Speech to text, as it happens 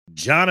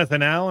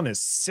Jonathan Allen is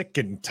sick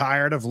and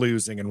tired of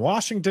losing, and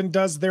Washington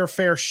does their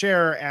fair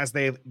share as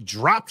they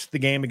dropped the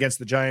game against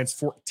the Giants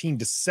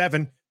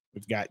 14-7.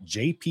 We've got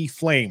JP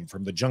Flaim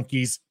from the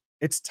Junkies.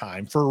 It's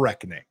time for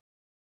reckoning.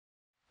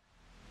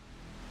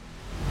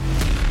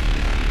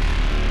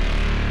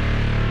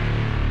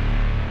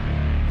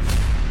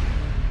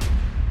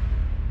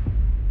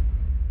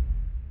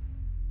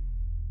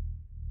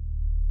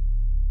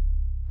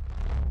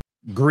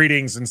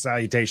 Greetings and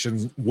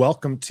salutations.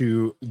 Welcome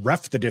to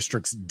Ref the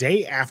District's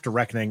Day After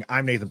Reckoning.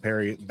 I'm Nathan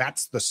Perry.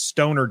 That's the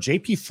Stoner.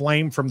 JP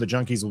Flaim from the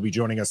Junkies will be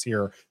joining us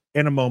here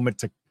in a moment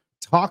to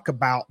talk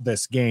about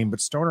this game.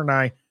 But Stoner and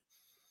I,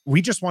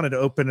 we just wanted to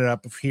open it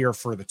up here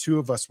for the two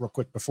of us real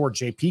quick before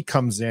JP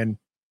comes in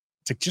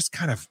to just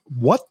kind of,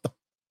 what the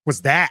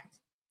was that?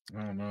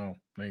 I don't know,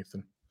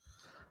 Nathan.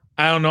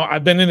 I don't know.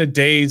 I've been in a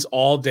daze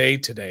all day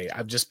today.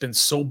 I've just been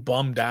so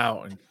bummed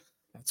out, and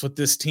that's what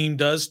this team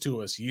does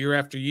to us year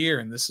after year.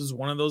 And this is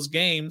one of those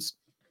games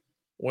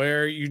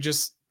where you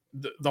just,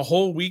 the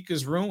whole week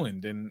is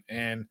ruined.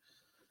 And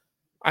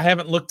I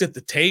haven't looked at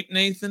the tape,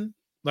 Nathan,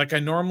 like I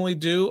normally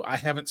do. I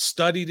haven't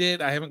studied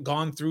it. I haven't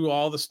gone through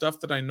all the stuff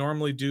that I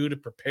normally do to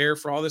prepare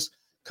for all this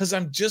because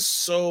I'm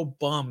just so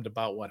bummed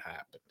about what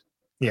happened.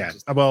 Yeah.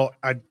 Well,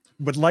 I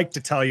would like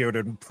to tell you to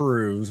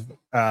improve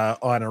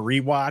on a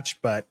rewatch,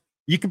 but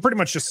you can pretty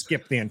much just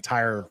skip the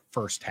entire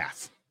first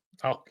half.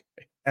 Okay.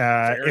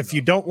 If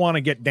you don't want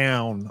to get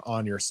down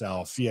on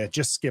yourself,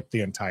 just skip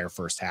the entire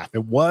first half.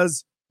 It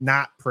was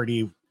not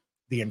pretty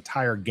the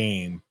entire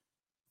game.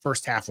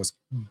 First half was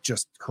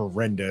just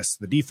horrendous.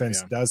 The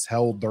defense does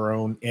held their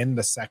own in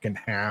the second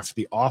half.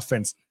 The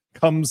offense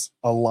comes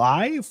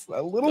alive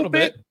a little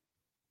bit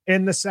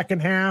in the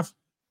second half,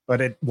 but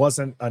it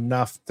wasn't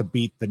enough to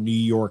beat the New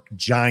York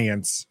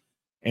Giants.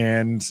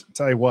 And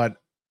tell you what,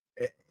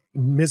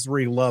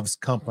 misery loves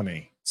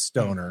company,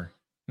 Stoner.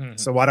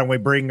 So why don't we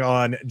bring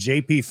on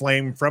JP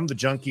Flaim from the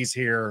Junkies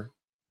here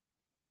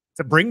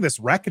to bring this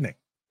reckoning.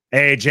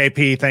 Hey,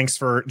 JP, thanks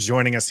for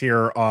joining us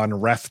here on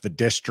Ref the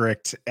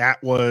District.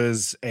 That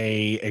was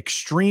a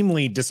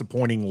extremely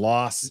disappointing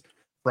loss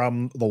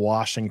from the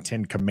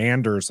Washington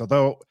Commanders,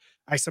 although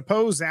I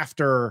suppose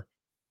after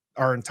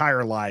our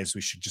entire lives,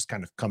 we should just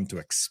kind of come to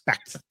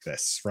expect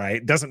this, right?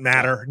 It doesn't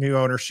matter. New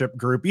ownership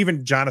group,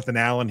 even Jonathan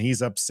Allen,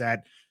 he's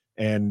upset.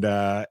 And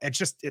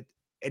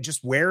it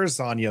just wears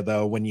on you,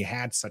 though, when you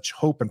had such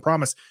hope and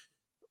promise.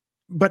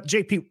 But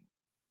JP,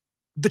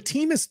 the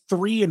team is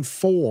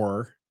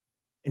 3-4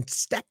 and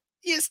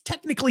is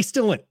technically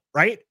still in,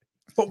 right?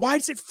 But why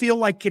does it feel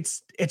like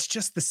it's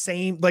just the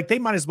same? Like they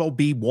might as well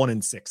be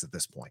 1-6 at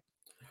this point.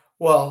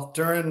 Well,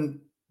 during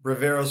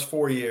Rivera's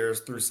 4 years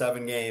through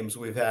 7 games,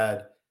 we've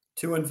had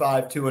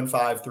 2-5,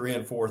 2-5,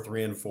 3-4,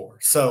 3-4.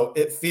 So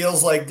it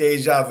feels like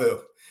deja vu.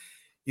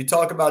 You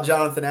talk about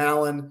Jonathan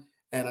Allen,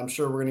 and I'm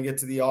sure we're going to get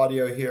to the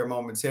audio here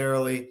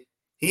momentarily.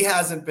 He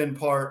hasn't been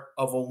part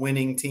of a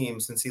winning team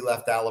since he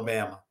left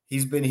Alabama.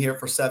 He's been here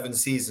for 7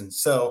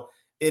 seasons. So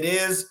it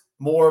is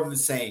more of the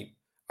same.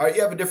 All right,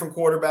 you have a different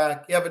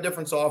quarterback. You have a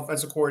different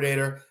offensive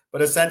coordinator.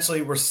 But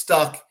essentially, we're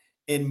stuck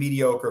in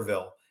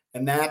Mediocreville.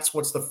 And that's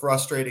what's the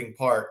frustrating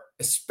part,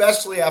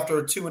 especially after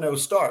a 2-0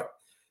 start.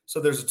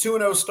 So there's a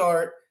 2-0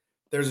 start.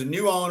 There's a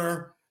new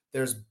owner.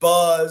 There's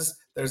buzz.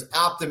 There's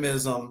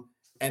optimism.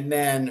 And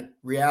then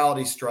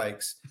reality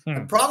strikes.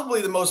 And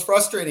probably the most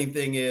frustrating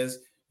thing is,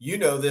 you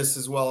know this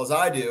as well as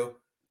I do,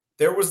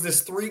 there was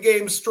this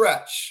 3-game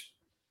stretch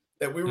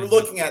that we were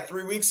looking at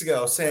 3 weeks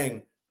ago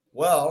saying,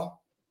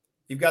 well,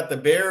 you've got the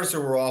Bears who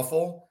were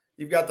awful,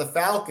 you've got the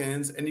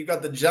Falcons, and you've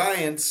got the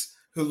Giants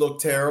who look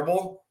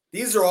terrible.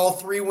 These are all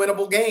 3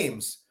 winnable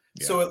games.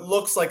 Yeah. So it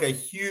looks like a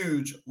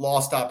huge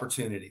lost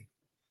opportunity.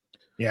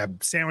 Yeah,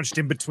 sandwiched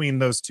in between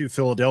those 2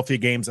 Philadelphia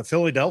games, a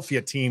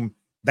Philadelphia team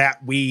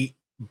that we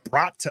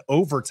brought to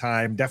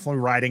overtime, definitely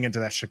riding into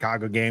that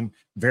Chicago game,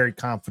 very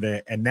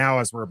confident. And now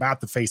as we're about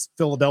to face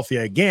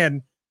Philadelphia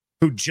again,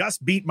 who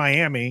just beat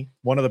Miami,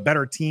 one of the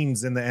better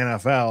teams in the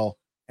NFL,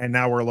 and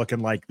now we're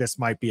looking like this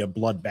might be a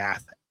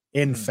bloodbath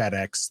in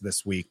FedEx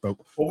this week. But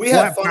we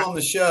had fun on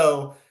the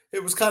show.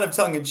 It was kind of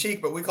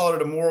tongue-in-cheek, but we called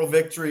it a moral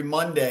victory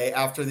Monday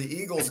after the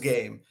Eagles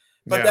game.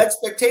 But the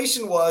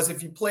expectation was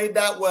if you played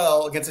that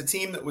well against a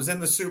team that was in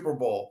the Super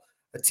Bowl,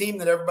 a team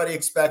that everybody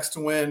expects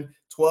to win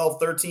 12,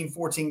 13,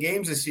 14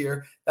 games this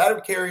year, that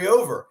would carry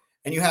over.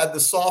 And you had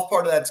the soft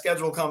part of that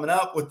schedule coming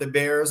up with the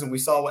Bears, and we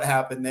saw what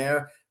happened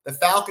there. The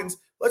Falcons,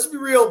 let's be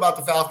real about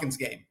the Falcons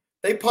game.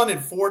 They punted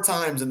 4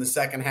 times in the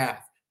second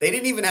half. They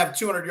didn't even have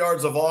 200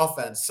 yards of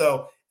offense.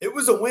 So it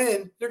was a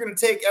win. They're going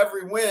to take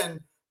every win.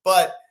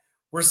 But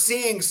we're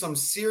seeing some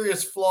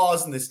serious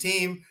flaws in this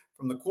team,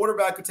 from the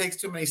quarterback who takes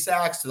too many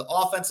sacks to the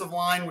offensive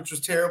line, which was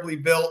terribly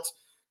built,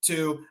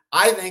 to,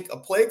 I think, a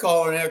play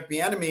caller in Eric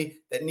Bieniemy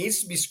that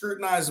needs to be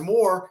scrutinized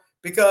more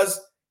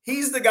because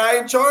he's the guy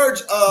in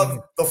charge of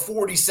the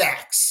 40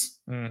 sacks.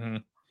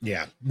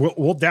 Yeah,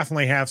 we'll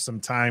definitely have some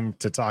time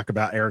to talk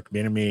about Eric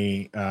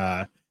Bieniemy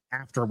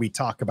after we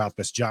talk about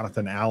this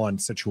Jonathan Allen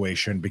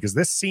situation, because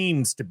this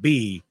seems to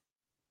be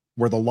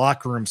where the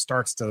locker room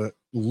starts to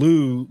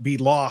be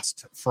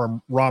lost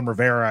from Ron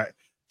Rivera.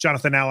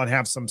 Jonathan Allen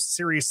have some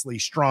seriously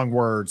strong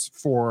words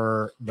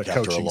for the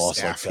coaching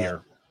staff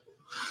here.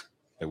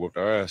 They whooped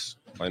our ass,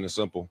 plain and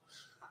simple.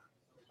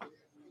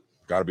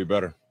 Got to be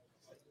better.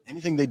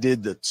 Anything they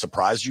did that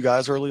surprised you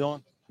guys early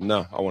on?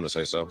 No, I want to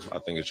say so. I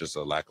think it's just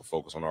a lack of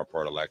focus on our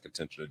part, a lack of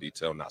attention to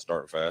detail, not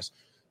starting fast,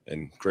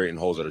 and creating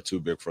holes that are too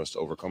big for us to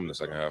overcome in the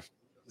second half.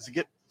 Does it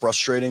get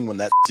frustrating when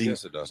that team?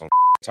 Yes, it does. I'm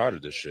tired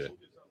of this shit.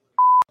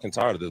 I'm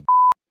tired of this.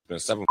 It's been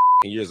 7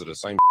 years of the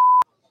same.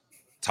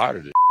 Tired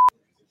of this.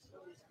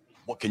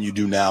 What can you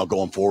do now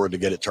going forward to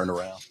get it turned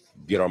around?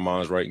 Get our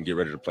minds right and get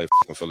ready to play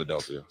in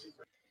Philadelphia.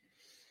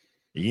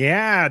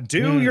 Yeah,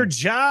 do your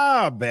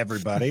job,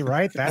 everybody,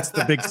 right? That's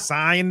the big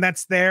sign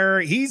that's there.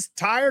 He's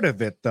tired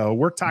of it, though.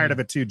 We're tired of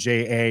it too,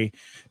 J.A.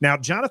 Now,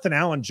 Jonathan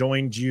Allen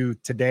joined you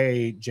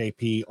today,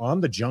 JP,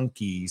 on the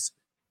Junkies.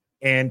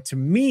 And to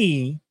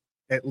me,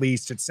 at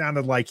least, it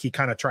sounded like he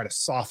kind of tried to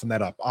soften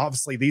that up.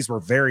 Obviously, these were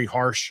very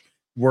harsh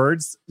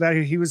words that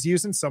he was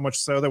using, so much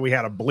so that we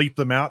had to bleep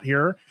them out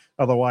here.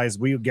 Otherwise,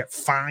 we would get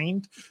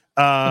fined.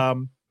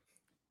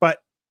 But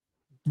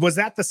was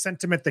that the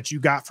sentiment that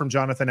you got from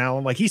Jonathan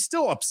Allen? Like, he's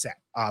still upset,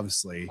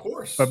 obviously. Of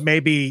course. But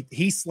maybe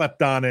he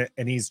slept on it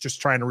and he's just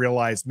trying to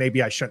realize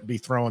maybe I shouldn't be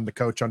throwing the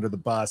coach under the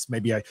bus.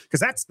 Because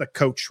that's the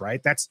coach,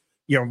 right? That's,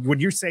 when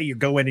you say you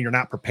go in and you're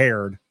not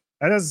prepared,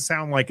 that doesn't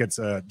sound like it's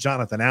a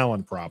Jonathan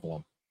Allen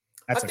problem.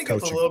 That's I think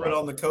it's a little bit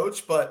on the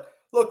coach, but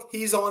look,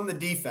 he's on the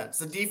defense.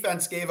 The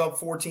defense gave up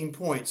 14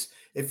 points.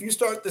 If you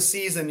start the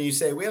season and you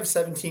say, we have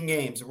 17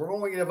 games, and we're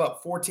only going to give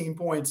up 14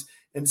 points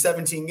in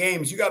 17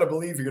 games, you got to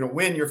believe you're going to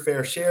win your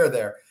fair share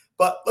there.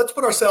 But let's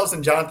put ourselves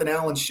in Jonathan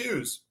Allen's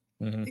shoes.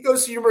 Mm-hmm. He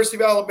goes to University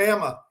of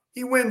Alabama.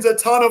 He wins a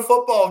ton of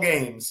football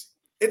games.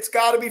 It's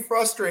got to be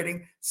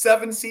frustrating.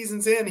 7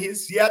 seasons in,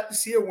 he's yet to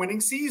see a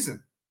winning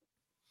season.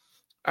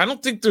 I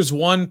don't think there's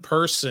one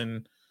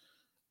person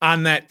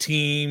on that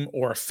team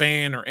or a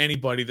fan or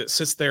anybody that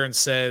sits there and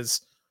says,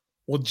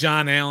 well,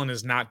 John Allen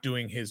is not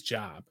doing his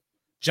job.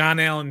 John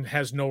Allen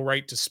has no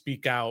right to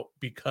speak out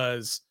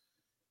because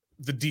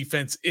the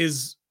defense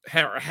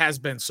has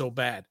been so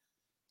bad.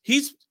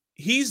 He's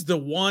the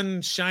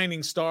one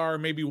shining star,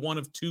 maybe one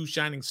of 2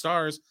 shining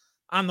stars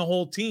on the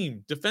whole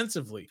team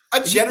defensively.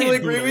 I generally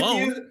agree with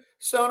you,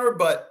 Stoner,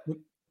 but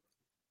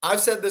I've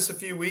said this a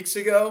few weeks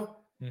ago.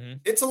 Mm-hmm.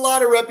 It's a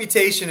lot of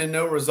reputation and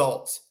no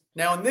results.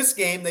 Now, in this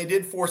game, they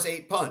did force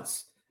 8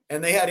 punts,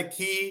 and they had a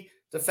key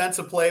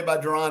defensive play by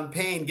Deron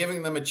Payne,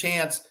 giving them a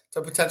chance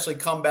to potentially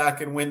come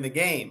back and win the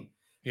game.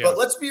 Yeah. But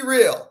let's be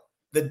real.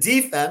 The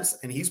defense,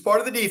 and he's part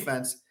of the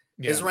defense,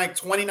 is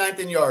ranked 29th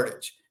in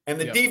yardage. And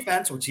the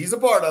defense, which he's a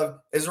part of,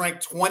 is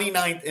ranked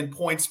 29th in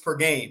points per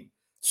game.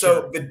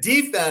 So the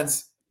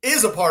defense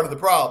is a part of the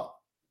problem.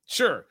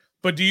 Sure.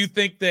 But do you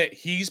think that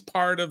he's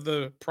part of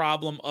the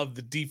problem of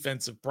the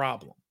defensive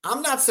problem?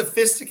 I'm not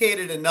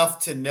sophisticated enough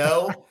to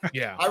know.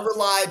 I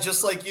rely,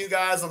 just like you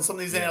guys, on some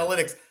of these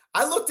analytics.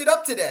 I looked it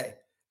up today.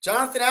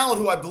 Jonathan Allen,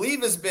 who I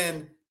believe has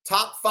been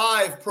top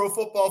 5 Pro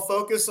Football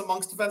Focus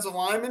amongst defensive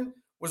linemen,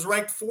 was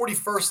ranked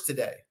 41st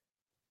today.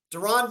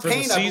 Deron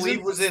Payne, I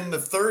believe, was in the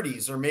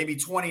 30s or maybe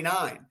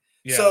 29.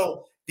 Yeah.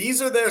 So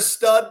these are their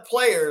stud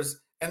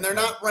players, and they're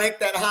not ranked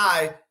that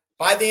high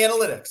by the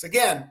analytics.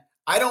 Again,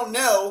 I don't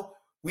know.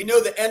 We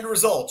know the end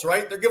results,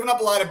 right? They're giving up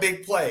a lot of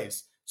big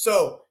plays.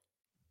 So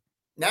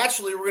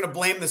naturally, we're going to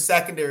blame the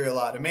secondary a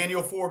lot.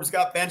 Emmanuel Forbes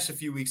got benched a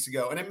few weeks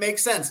ago, and it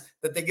makes sense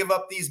that they give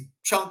up these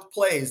chunked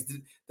plays.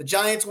 The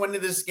Giants went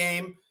into this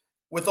game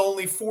with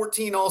only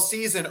 14 all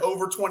season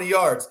over 20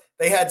 yards.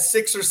 They had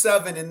 6 or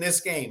 7 in this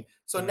game.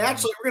 So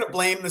naturally, we're going to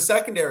blame the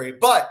secondary.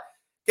 But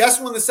guess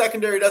when the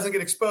secondary doesn't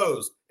get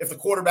exposed? If the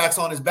quarterback's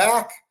on his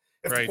back,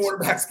 if the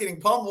quarterback's getting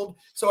pummeled.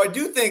 So I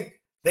do think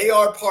they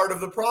are part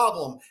of the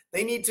problem.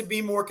 They need to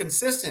be more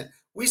consistent.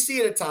 We see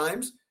it at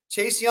times.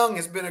 Chase Young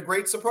has been a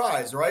great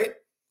surprise, right?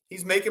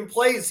 He's making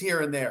plays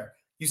here and there.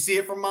 You see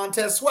it from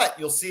Montez Sweat.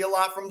 You'll see a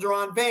lot from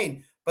Deron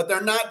Payne, but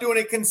they're not doing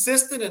it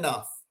consistent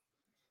enough.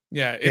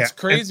 Yeah, it's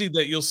crazy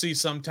that you'll see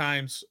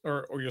sometimes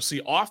or you'll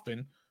see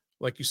often,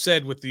 like you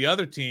said, with the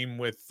other team,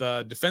 with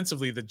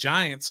defensively, the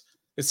Giants,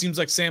 it seems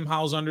like Sam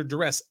Howell's under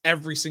duress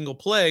every single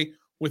play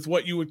with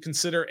what you would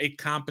consider a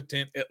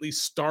competent, at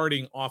least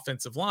starting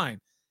offensive line.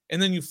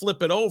 And then you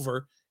flip it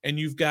over and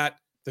you've got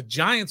the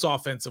Giants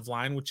offensive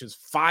line, which is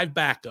 5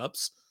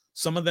 backups,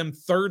 some of them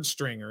third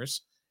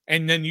stringers.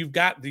 And then you've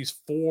got these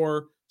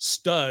 4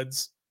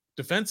 studs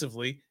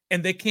defensively,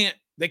 and they can't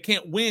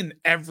win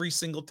every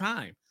single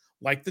time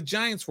like the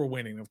Giants were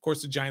winning. Of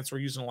course, the Giants were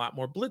using a lot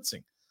more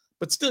blitzing,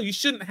 but still, you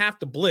shouldn't have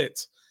to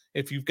blitz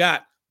if you've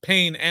got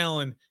Payne,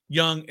 Allen,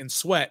 Young, and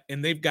Sweat,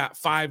 and they've got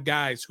 5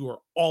 guys who are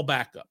all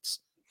backups.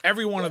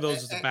 Every one of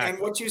those is a backup. And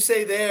what you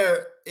say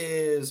there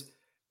is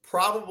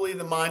probably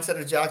the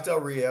mindset of Jack Del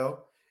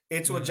Rio.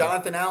 It's what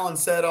Jonathan Allen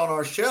said on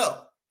our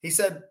show. He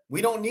said,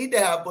 we don't need to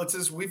have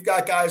blitzes. We've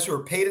got guys who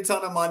are paid a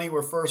ton of money.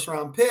 We're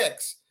first-round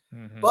picks.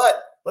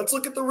 But let's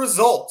look at the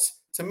results.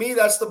 To me,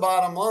 that's the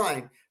bottom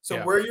line. So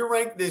where you're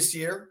ranked this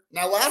year.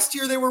 Now, last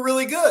year, they were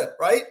really good,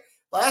 right?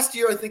 Last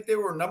year, I think they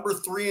were number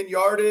 3 in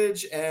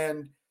yardage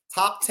and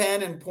top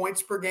 10 in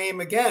points per game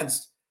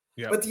against.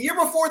 Yep. But the year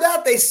before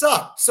that, they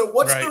sucked. So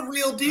what's the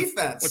real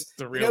defense? What's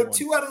the real one?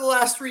 2 out of the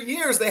last 3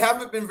 years, they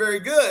haven't been very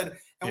good.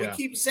 And we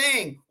keep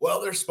saying,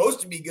 well, they're supposed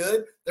to be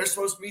good. They're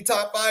supposed to be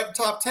top 5,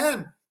 top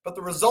 10, but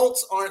the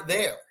results aren't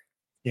there.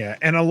 Yeah.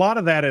 And a lot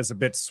of that is a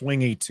bit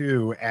swingy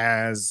too,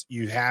 as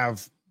you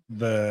have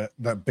the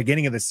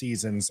beginning of the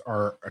seasons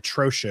are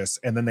atrocious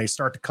and then they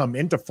start to come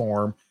into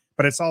form.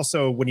 But it's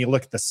also, when you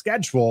look at the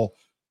schedule,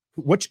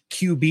 which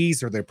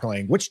QBs are they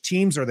playing? Which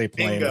teams are they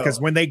playing? Bingo. Because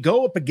when they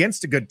go up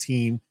against a good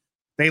team,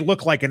 they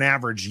look like an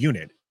average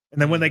unit.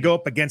 And then when they go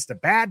up against a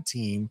bad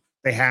team,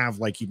 they have,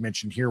 like you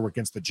mentioned here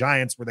against the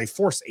Giants, where they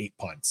force 8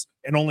 punts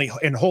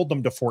and hold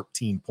them to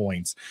 14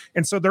 points.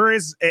 And so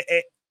there's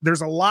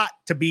a lot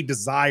to be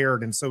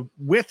desired. And so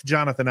with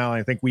Jonathan Allen,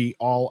 I think we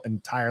all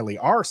entirely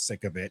are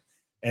sick of it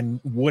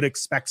and would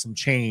expect some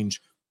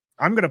change.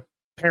 I'm going to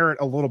pair it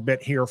a little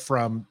bit here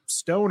from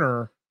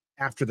Stoner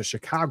after the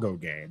Chicago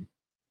game.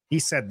 He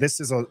said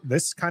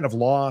this kind of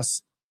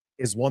loss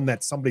is one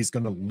that somebody's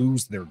going to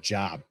lose their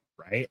job,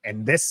 right?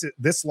 And this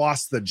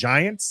loss to the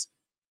Giants,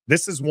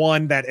 this is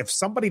one that if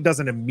somebody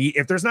doesn't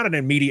if there's not an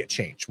immediate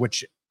change,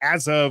 which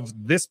as of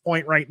this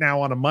point right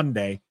now on a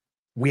Monday,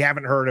 we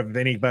haven't heard of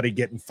anybody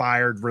getting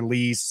fired,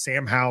 released,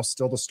 Sam Howell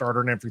still the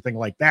starter and everything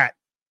like that.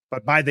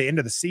 But by the end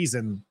of the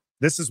season,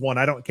 this is one,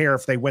 I don't care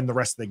if they win the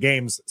rest of the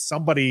games,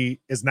 somebody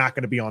is not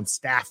going to be on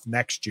staff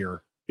next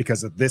year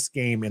because of this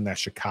game in that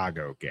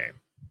Chicago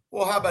game.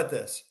 Well, how about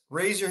this?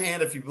 Raise your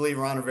hand if you believe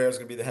Ron Rivera is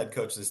going to be the head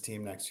coach of this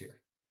team next year.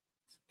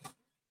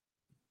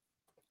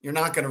 You're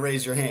not going to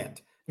raise your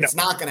hand. It's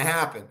not going to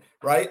happen,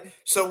 right?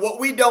 So what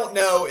we don't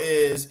know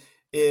is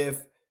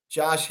if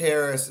Josh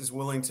Harris is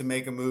willing to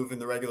make a move in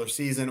the regular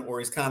season, or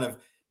he's kind of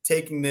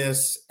taking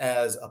this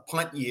as a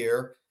punt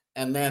year.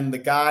 And then the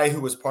guy who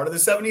was part of the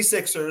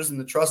 76ers and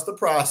the trust the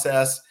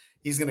process,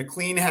 he's going to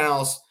clean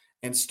house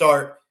and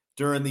start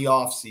during the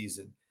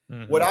offseason.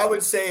 Mm-hmm. What I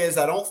would say is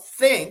I don't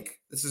think,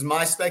 this is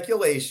my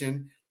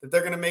speculation, that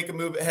they're going to make a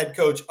move at head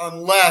coach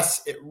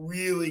unless it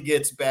really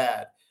gets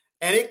bad.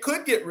 And it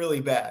could get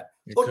really bad.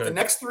 The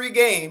next 3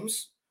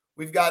 games,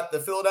 we've got the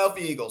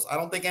Philadelphia Eagles. I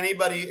don't think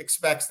anybody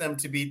expects them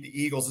to beat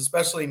the Eagles,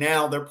 especially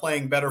now they're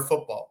playing better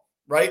football,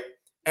 right?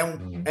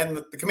 And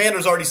the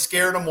Commanders already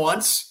scared them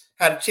once,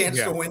 had a chance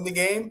to win the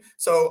game.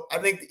 So I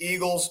think the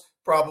Eagles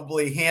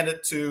probably hand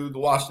it to the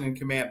Washington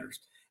Commanders.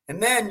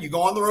 And then you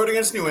go on the road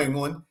against New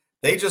England.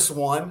 They just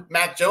won.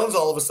 Mac Jones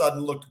all of a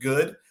sudden looked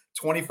good,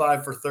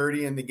 25 for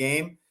 30 in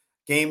the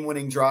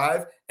game-winning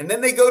drive. And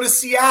then they go to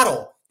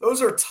Seattle.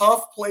 Those are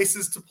tough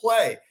places to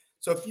play.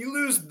 So if you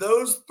lose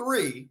those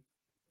 3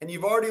 and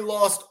you've already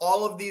lost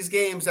all of these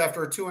games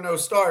after a 2-0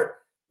 start,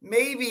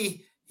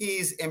 maybe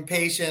he's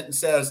impatient and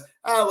says,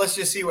 let's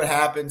just see what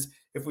happens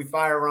if we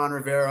fire Ron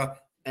Rivera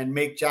and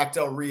make Jack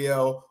Del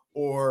Rio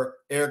or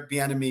Eric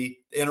Bieniemy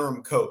the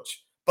interim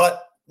coach.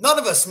 But none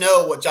of us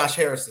know what Josh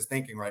Harris is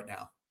thinking right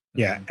now.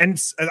 Yeah, and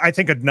I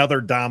think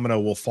another domino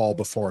will fall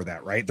before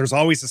that, right? There's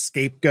always a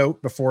scapegoat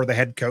before the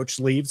head coach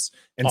leaves.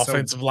 And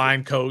offensive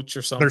line coach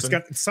or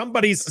something.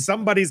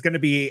 Somebody's going to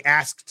be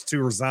asked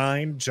to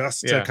resign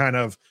just to kind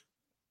of,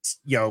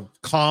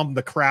 calm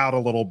the crowd a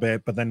little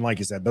bit. But then, like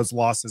you said, those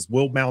losses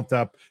will mount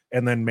up,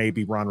 and then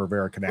maybe Ron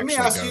Rivera can actually. Let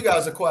me ask you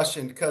guys a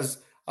question, because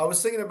I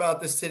was thinking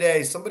about this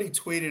today. Somebody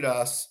tweeted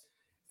us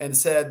and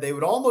said they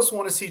would almost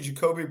want to see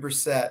Jacoby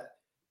Brissett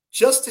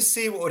just to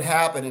see what would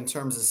happen in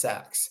terms of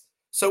sacks.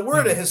 So we're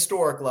at a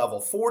historic level,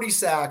 40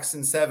 sacks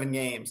in 7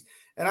 games.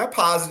 And I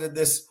posited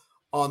this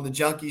on the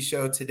Junkie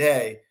Show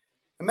today.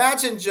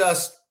 Imagine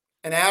just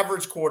an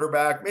average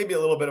quarterback, maybe a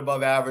little bit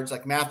above average,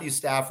 like Matthew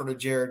Stafford or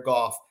Jared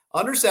Goff,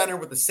 under center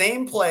with the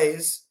same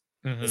plays,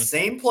 the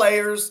same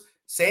players,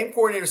 same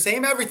coordinator,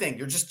 same everything.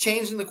 You're just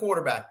changing the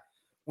quarterback.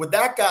 Would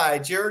that guy,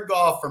 Jared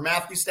Goff or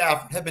Matthew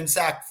Stafford, have been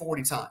sacked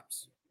 40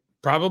 times?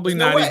 Probably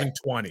not even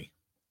 20.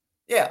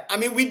 Yeah. I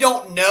mean, we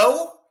don't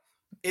know.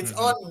 It's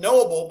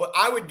unknowable, but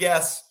I would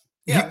guess,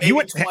 maybe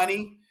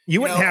 20.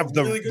 You wouldn't have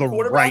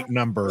the right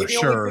number, maybe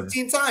sure. Only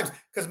 15 times,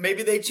 because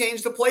maybe they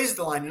changed the plays at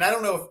the line. And I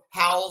don't know if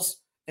Howell's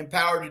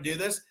empowered to do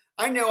this.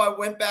 I know I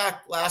went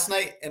back last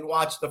night and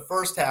watched the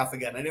first half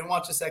again. I didn't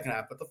watch the second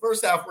half, but the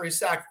first half where he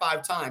sacked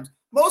 5 times,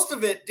 most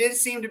of it did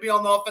seem to be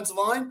on the offensive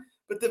line.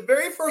 But the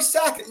very first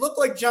sack, it looked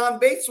like John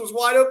Bates was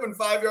wide open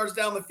 5 yards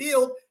down the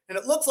field, and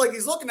it looks like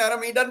he's looking at him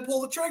and he doesn't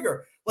pull the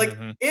trigger. Like,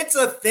 it's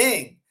a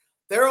thing.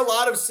 There are a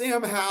lot of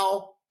Sam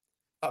Howell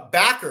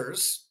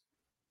backers.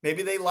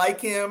 Maybe they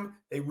like him.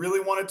 They really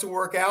want it to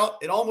work out.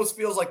 It almost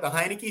feels like the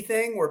Heineke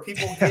thing where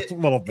people get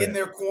in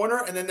their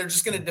corner and then they're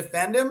just going to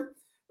defend him.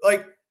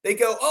 Like, they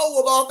go,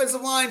 well, the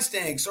offensive line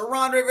stinks, or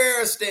Ron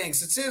Rivera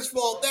stinks. It's his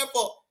fault, that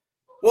fault.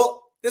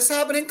 Well, this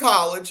happened in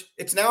college.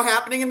 It's now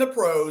happening in the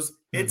pros.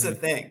 It's a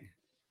thing.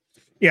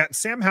 Yeah,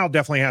 Sam Howell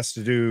definitely has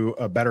to do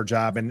a better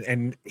job,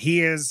 and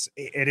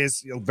it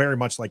is very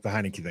much like the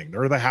Heineke thing.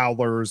 They're the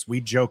Howlers.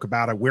 We joke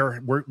about it.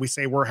 We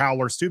say we're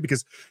Howlers too,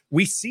 because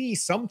we see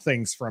some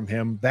things from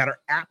him that are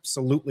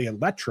absolutely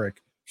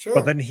electric. Sure.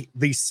 But then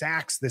these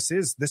sacks, this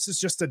is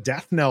just a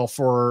death knell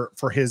for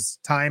his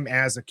time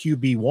as a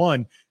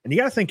QB1. And you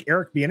got to think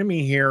Eric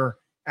Bieniemy here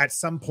at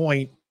some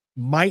point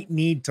might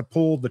need to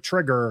pull the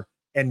trigger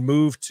and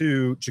move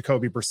to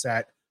Jacoby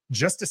Brissett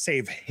just to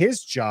save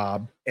his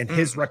job and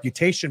his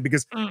reputation,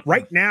 because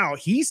right now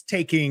he's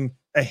taking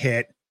a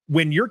hit.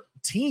 When your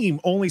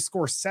team only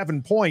scores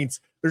 7 points,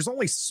 there's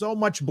only so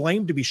much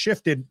blame to be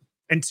shifted.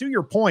 And to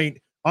your point,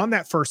 on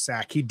that first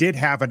sack, he did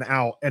have an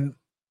out. And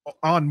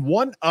on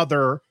one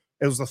other,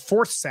 it was the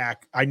fourth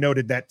sack, I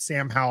noted that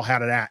Sam Howell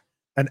had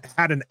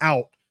an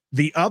out.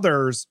 The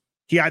others,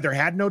 he either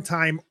had no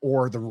time,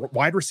 or the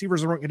wide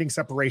receivers weren't getting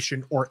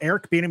separation, or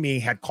Eric Bieniemy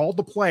had called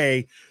the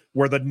play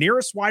where the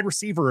nearest wide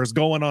receiver is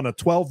going on a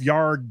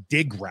 12-yard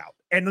dig route.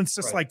 And it's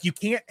just like, you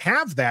can't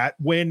have that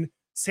when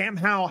Sam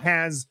Howell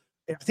has,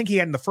 I think he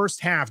had in the first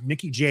half,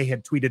 Nikki J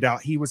had tweeted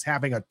out he was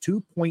having a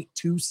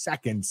 2.2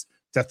 seconds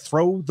to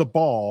throw the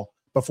ball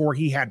before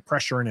he had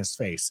pressure in his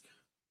face.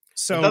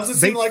 So it doesn't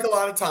seem like a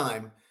lot of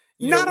time.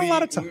 A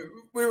lot of time.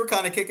 We were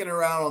kind of kicking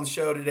around on the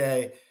show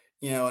today,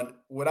 and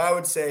what I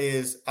would say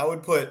is I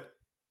would put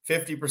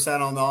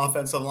 50% on the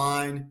offensive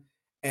line,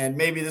 and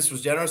maybe this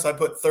was generous. I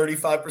put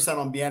 35%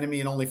 on Bieniemy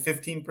and only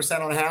 15%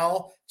 on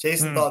Howell.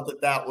 Jason thought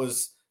that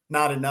was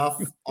not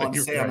enough on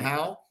Sam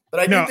Howell,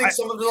 but I do think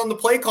some of it on the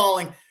play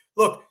calling.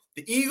 Look,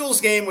 the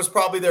Eagles game was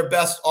probably their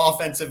best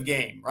offensive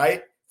game,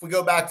 right? If we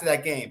go back to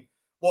that game.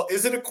 Well,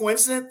 is it a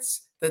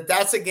coincidence that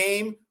that's a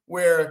game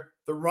where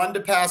the run to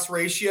pass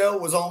ratio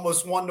was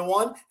almost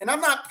 1-to-1? And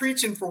I'm not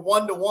preaching for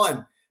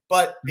 1-to-1,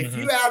 but if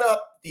you add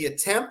up the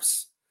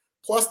attempts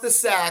plus the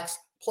sacks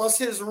plus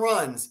his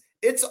runs,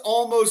 it's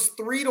almost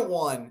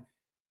 3-to-1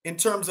 in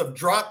terms of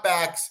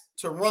dropbacks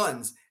to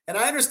runs. And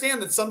I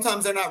understand that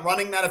sometimes they're not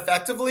running that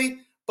effectively,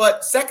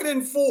 but 2nd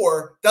and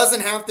 4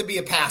 doesn't have to be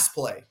a pass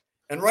play.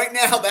 And right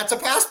now, that's a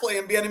pass play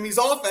in Bieniemy's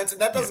offense,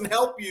 and that doesn't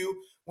help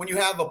you when you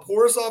have a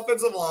porous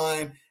offensive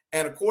line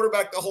and a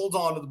quarterback that holds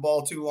on to the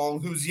ball too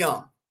long who's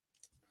young.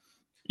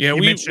 Yeah,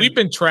 we've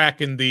been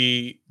tracking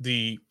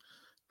the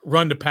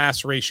run to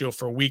pass ratio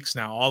for weeks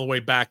now, all the way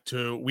back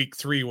to week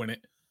 3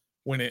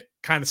 when it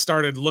kind of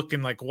started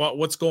looking like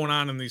what's going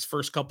on in these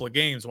first couple of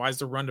games. Why is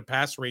the run to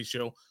pass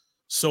ratio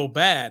so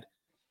bad?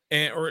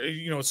 And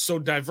it's so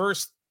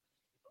diverse.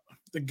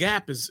 The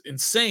gap is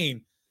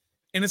insane.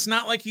 And it's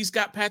not like he's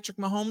got Patrick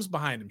Mahomes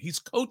behind him. He's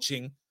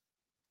coaching.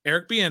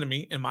 Eric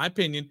Bieniemy, in my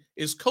opinion,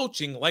 is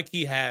coaching like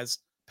he has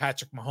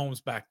Patrick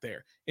Mahomes back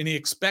there. And he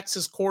expects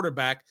his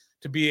quarterback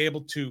to be able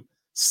to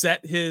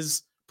set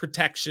his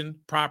protection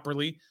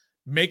properly,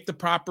 make the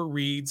proper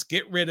reads,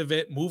 get rid of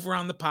it, move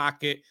around the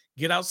pocket,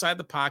 get outside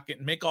the pocket,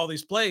 and make all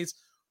these plays.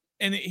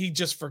 And he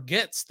just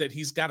forgets that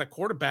he's got a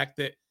quarterback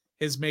that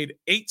has made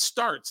 8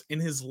 starts in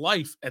his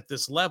life at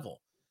this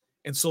level.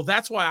 And so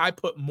that's why I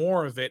put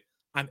more of it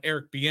on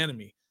Eric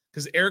Bieniemy,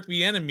 because Eric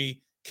Bieniemy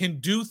can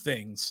do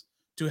things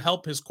to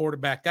help his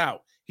quarterback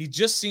out. He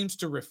just seems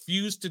to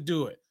refuse to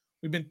do it.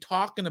 We've been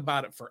talking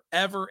about it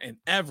forever and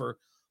ever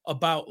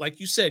about, like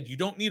you said, you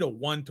don't need a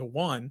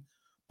 1-to-1,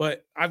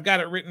 but I've got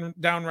it written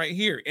down right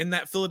here. In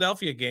that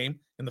Philadelphia game,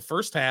 in the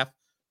first half,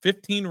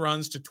 15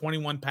 runs to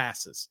 21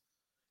 passes.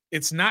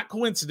 It's not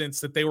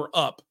coincidence that they were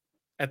up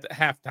at the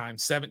halftime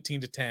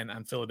 17-10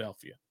 on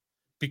Philadelphia,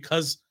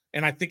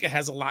 and I think it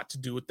has a lot to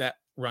do with that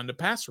run to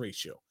pass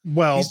ratio.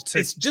 Well,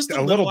 it's just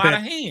a little out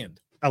of hand.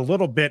 A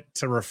little bit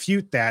to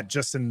refute that,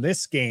 just in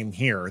this game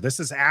here. This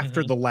is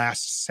after the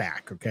last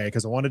sack, okay?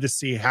 Because I wanted to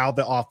see how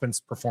the offense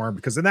performed,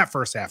 because in that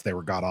first half, they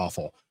were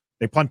god-awful.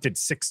 They punted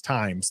 6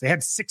 times. They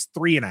had 6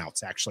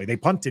 3-and-outs, actually. They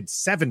punted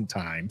 7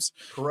 times.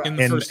 Correct. In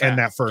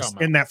that first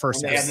half. And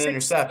an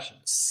interception.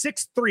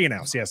 6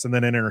 3-and-outs, yes, and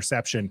then an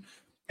interception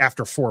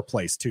after 4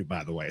 plays, too,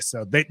 by the way.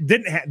 So they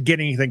didn't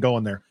get anything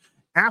going there.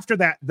 After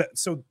that,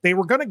 so they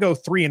were going to go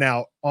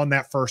 3-and-out on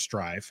that first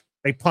drive.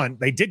 They punt.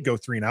 They did go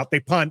 3-and-out. They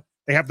punt.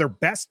 They have their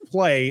best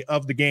play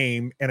of the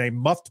game and a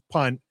muffed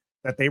punt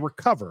that they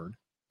recovered,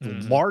 the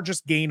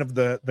largest gain of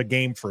the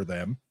game for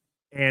them.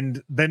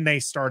 And then they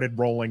started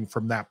rolling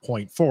from that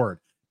point forward.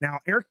 Now,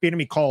 Eric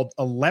Bieniemy called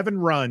 11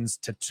 runs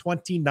to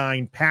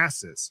 29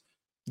 passes,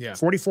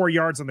 44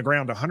 yards on the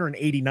ground,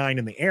 189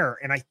 in the air.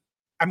 And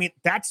I mean,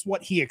 that's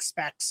what he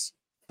expects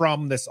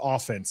from this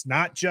offense.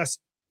 Not just,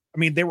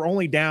 they were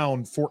only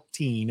down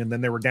 14 and then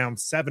they were down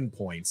 7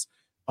 points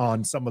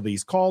on some of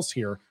these calls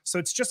here. So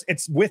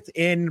it's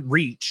within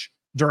reach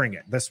during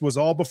it. This was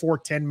all before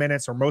 10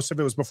 minutes, or most of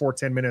it was before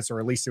 10 minutes, or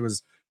at least it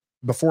was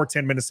before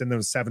 10 minutes, and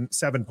those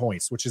 7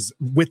 points, which is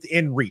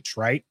within reach,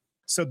 right?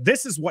 So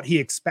this is what he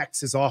expects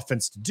his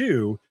offense to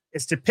do,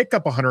 is to pick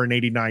up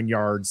 189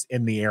 yards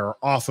in the air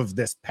off of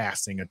this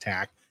passing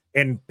attack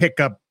and pick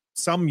up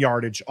some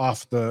yardage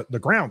off the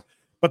ground.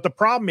 But the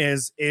problem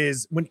is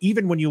when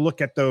you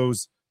look at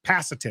those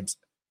pass attempts,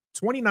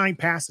 29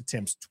 pass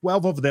attempts,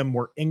 12 of them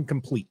were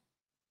incomplete.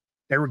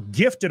 They were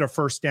gifted a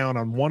first down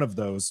on one of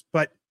those,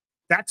 but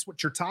that's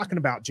what you're talking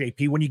about,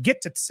 JP. When you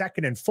get to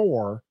 2nd and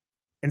 4,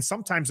 and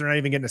sometimes they're not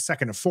even getting to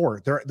 2nd and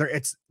 4,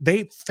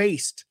 they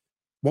faced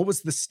what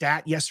was the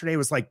stat yesterday? It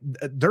was like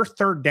their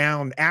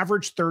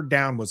average third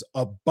down was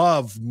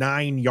above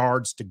 9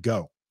 yards to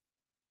go.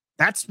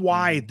 That's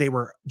why they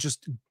were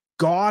just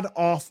god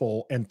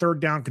awful in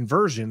third down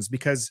conversions,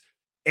 because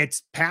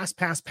it's pass,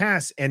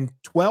 and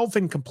 12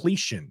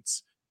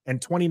 incompletions and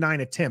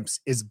 29 attempts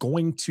is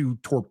going to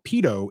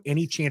torpedo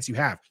any chance you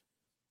have.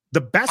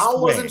 The best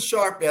Al wasn't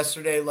sharp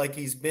yesterday like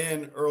he's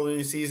been early in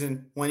the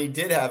season when he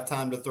did have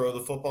time to throw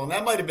the football. And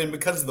that might have been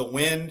because of the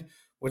wind,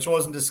 which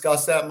wasn't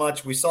discussed that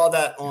much. We saw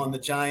that on the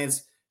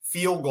Giants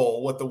field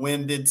goal, what the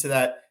wind did to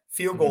that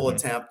field goal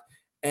attempt.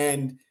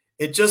 And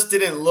it just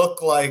didn't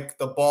look like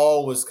the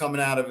ball was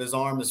coming out of his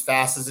arm as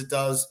fast as it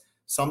does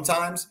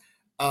sometimes.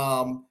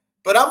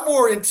 But I'm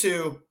more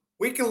into,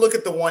 we can look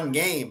at the one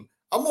game.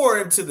 I'm more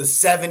into the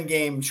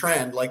 7-game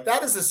trend. Like,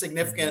 that is a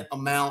significant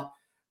amount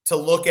to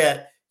look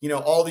at,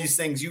 all these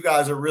things. You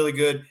guys are really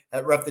good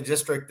at Rep the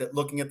District at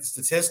looking at the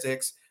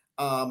statistics.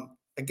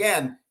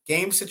 Again,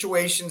 game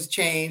situations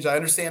change. I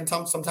understand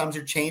sometimes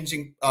you're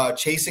chasing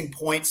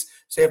points,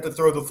 so you have to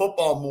throw the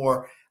football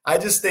more. I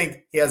just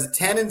think he has a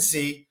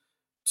tendency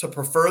to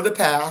prefer the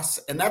pass,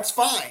 and that's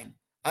fine.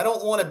 I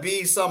don't want to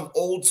be some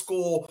old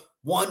school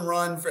one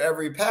run for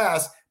every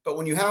pass, but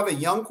when you have a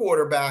young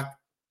quarterback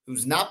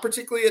who's not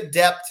particularly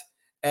adept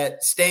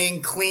at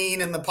staying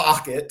clean in the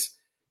pocket,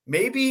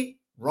 maybe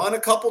run a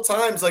couple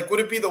times. Like, would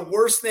it be the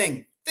worst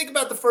thing? Think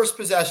about the first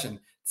possession.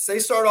 Say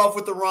start off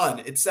with the run.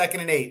 It's 2nd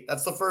and 8.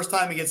 That's the first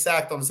time he gets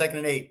sacked on 2nd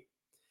and 8.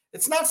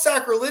 It's not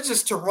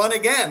sacrilegious to run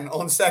again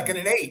on 2nd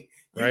and 8.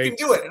 You can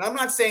do it. And I'm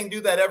not saying do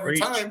that every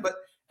time, but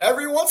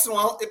every once in a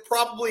while, it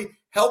probably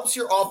helps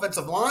your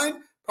offensive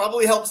line,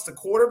 probably helps the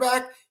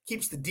quarterback,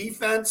 keeps the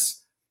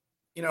defense,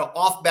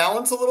 off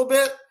balance a little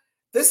bit.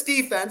 This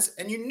defense,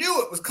 and you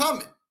knew it was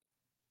coming.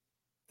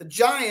 The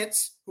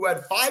Giants, who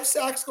had 5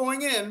 sacks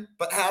going in,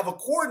 but have a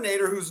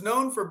coordinator who's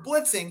known for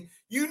blitzing,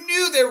 you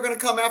knew they were going to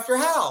come after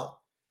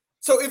Hal.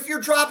 So if you're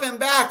dropping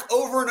back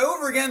over and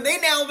over again, they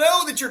now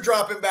know that you're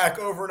dropping back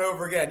over and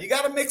over again. You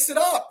got to mix it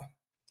up.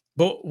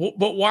 But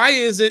why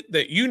is it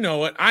that you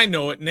know it, I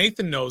know it,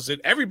 Nathan knows it,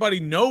 everybody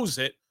knows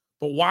it,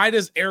 but why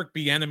does Eric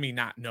Bieniemy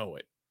not know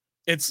it?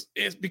 It's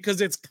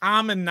because it's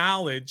common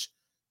knowledge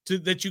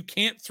that you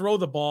can't throw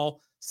the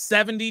ball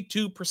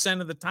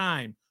 72% of the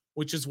time,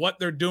 which is what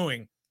they're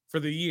doing for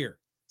the year.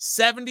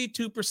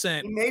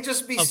 72% he may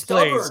just be of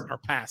stubborn. Plays are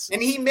passing.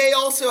 And he may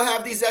also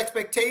have these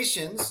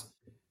expectations,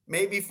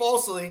 maybe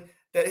falsely,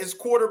 that his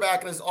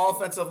quarterback and his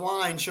offensive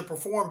line should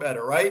perform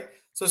better, right?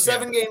 So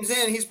 7 games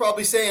in, he's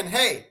probably saying,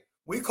 hey,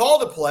 we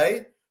called a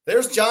play.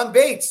 There's John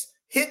Bates.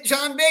 Hit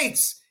John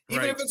Bates,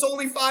 even if it's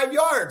only 5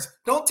 yards.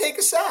 Don't take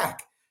a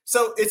sack.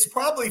 So it's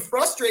probably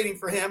frustrating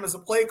for him as a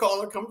play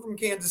caller coming from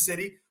Kansas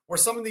City, where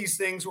some of these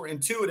things were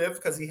intuitive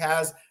because he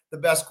has the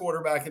best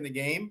quarterback in the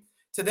game,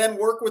 to then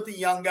work with the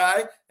young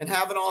guy and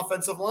have an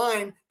offensive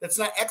line that's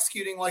not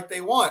executing like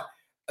they want.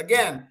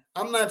 Again,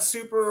 I'm not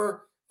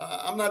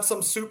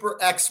some super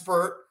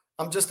expert.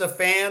 I'm just a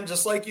fan,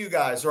 just like you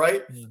guys,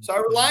 right? So I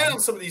rely on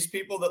some of these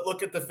people that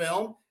look at the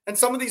film, and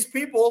some of these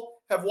people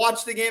have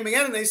watched the game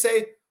again and they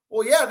say,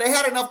 well, yeah, they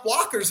had enough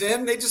blockers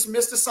in. They just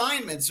missed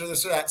assignments or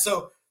this or that.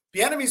 So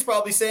Bieniemy's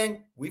probably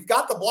saying, we've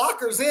got the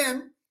blockers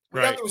in.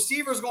 We got the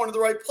receivers going to the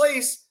right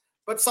place,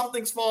 but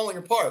something's falling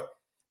apart.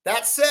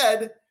 That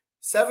said,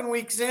 7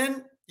 weeks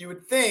in, you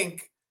would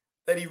think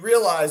that he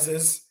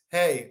realizes,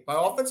 hey, my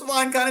offensive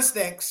line kind of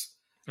stinks.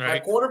 My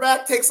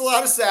quarterback takes a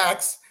lot of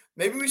sacks.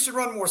 Maybe we should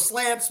run more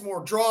slants,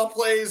 more draw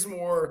plays,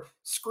 more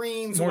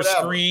screens,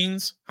 whatever.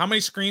 Screens. How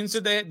many screens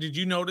did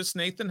you notice,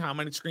 Nathan, how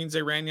many screens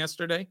they ran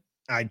yesterday?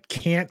 I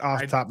can't off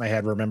the top of my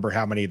head remember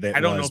how many they. I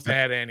don't know if they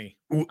had any.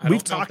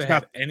 We've talked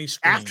about any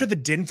after the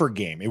Denver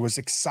game. It was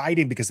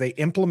exciting because they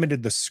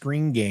implemented the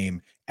screen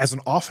game as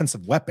an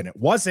offensive weapon. It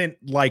wasn't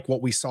like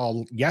what we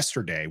saw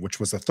yesterday, which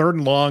was a 3rd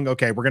and long.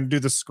 Okay, we're going to do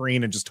the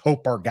screen and just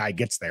hope our guy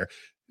gets there.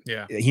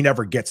 Yeah, he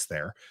never gets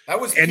there. That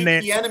was the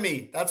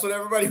enemy. That's what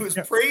everybody was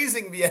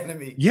praising the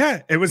enemy.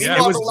 Yeah, it was. It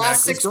was the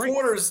last 6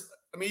 quarters.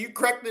 I mean, you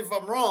correct me if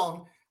I'm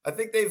wrong. I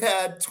think they've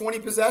had 20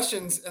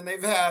 possessions and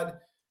they've had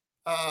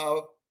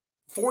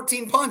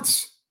 14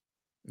 punts.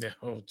 Yeah.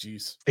 Oh,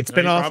 geez. It's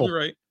been awful.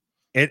 Right.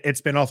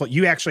 It's been awful.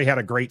 You actually had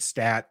a great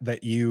stat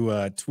that you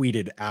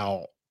tweeted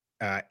out.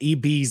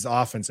 EB's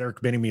offense,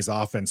 Eric Bieniemy's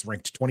offense,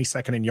 ranked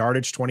 22nd in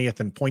yardage, 20th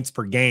in points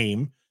per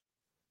game,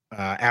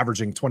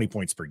 averaging 20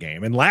 points per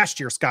game. And last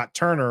year, Scott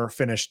Turner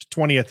finished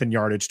 20th in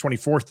yardage,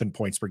 24th in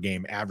points per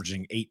game,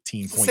 averaging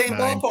 18.9. Same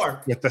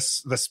ballpark. With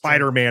the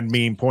Spider-Man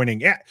meme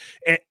pointing. Yeah,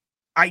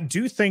 I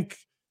do think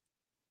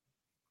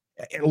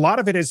a lot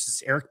of it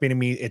is Eric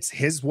Bieniemy. It's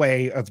his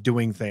way of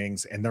doing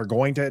things, and they're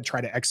going to try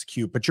to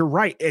execute. But you're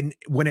right. And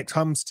when it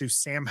comes to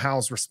Sam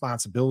Howell's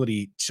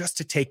responsibility, just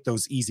to take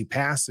those easy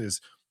passes,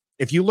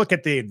 if you look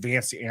at the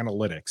advanced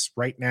analytics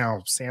right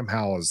now, Sam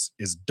Howell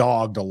is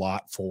dogged a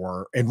lot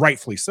for, and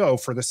rightfully so,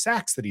 for the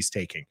sacks that he's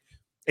taking.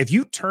 If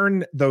you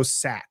turn those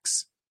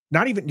sacks,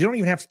 you don't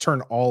even have to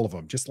turn all of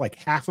them, just like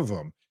half of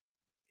them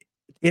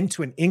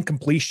into an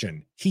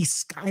incompletion, he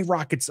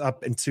skyrockets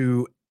up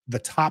into the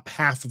top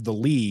half of the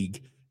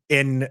league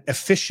in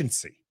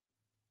efficiency.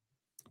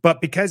 But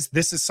because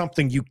this is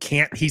something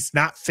he's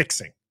not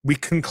fixing. We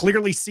can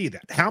clearly see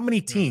that. How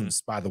many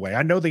teams, by the way,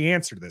 I know the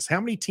answer to this. How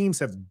many teams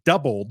have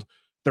doubled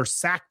their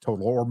sack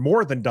total or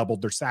more than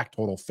doubled their sack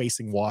total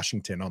facing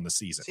Washington on the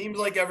season? Seems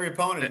like every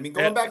opponent. I mean,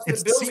 going back to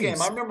the Bills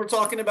game, I remember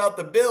talking about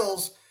the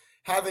Bills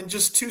having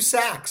just 2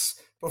 sacks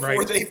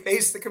before they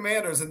faced the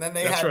Commanders, and then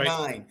they had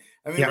 9.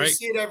 I mean, we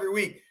see it every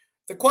week.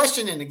 The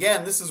question, and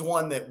again, this is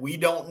one that we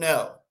don't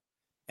know,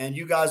 and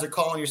you guys are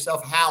calling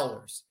yourself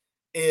howlers,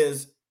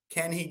 is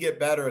can he get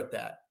better at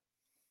that?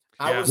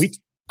 I was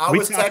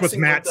texting with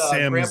Matt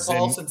Sims Grant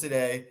Paulson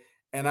today,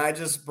 and I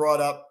just brought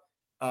up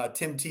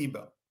Tim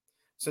Tebow.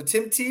 So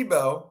Tim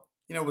Tebow,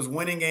 was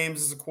winning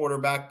games as a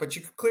quarterback, but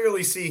you could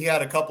clearly see he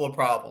had a couple of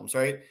problems,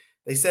 right?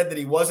 They said that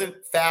he wasn't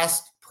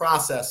fast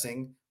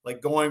processing,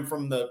 like going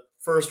from the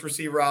first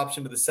receiver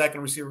option to the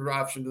second receiver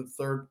option to the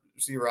third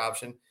receiver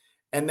option.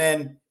 And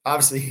then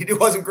obviously he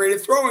wasn't great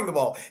at throwing the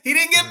ball. He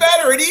didn't get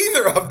better at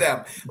either of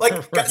them.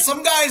 Like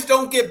some guys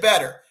don't get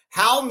better.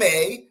 Hal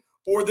may,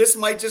 or this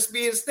might just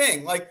be his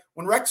thing. Like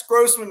when Rex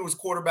Grossman was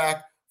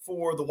quarterback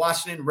for the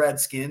Washington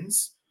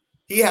Redskins,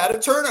 he had a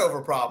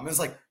turnover problem. It's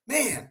like,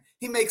 man,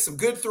 he makes some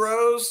good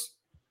throws.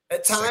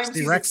 At times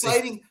he's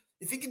exciting.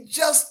 If he could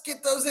just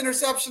get those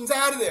interceptions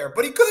out of there,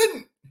 but he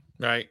couldn't.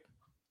 Right.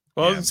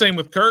 Well, the same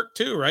with Kirk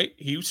too, right?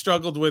 He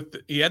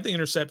had the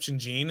interception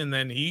gene, and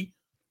then he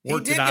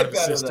worked it out of the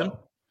system. Though.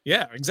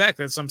 Yeah,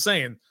 exactly. That's what I'm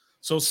saying.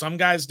 So some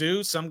guys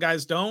do, some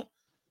guys don't.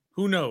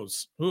 Who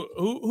knows?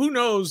 Who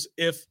knows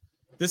if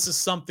this is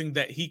something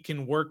that he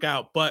can work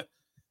out? But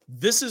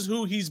this is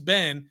who he's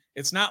been.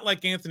 It's not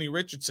like Anthony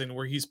Richardson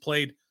where he's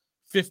played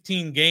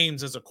 15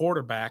 games as a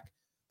quarterback.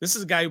 This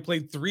is a guy who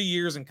played 3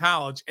 years in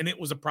college, and it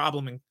was a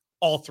problem in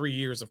all 3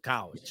 years of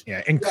college.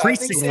 Yeah,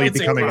 increasingly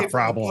becoming a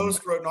problem.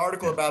 Post wrote an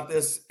article about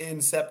this in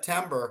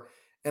September,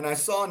 and I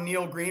saw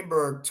Neil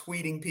Greenberg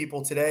tweeting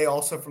people today,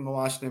 also from the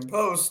Washington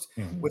Post,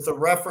 with a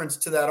reference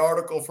to that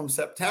article from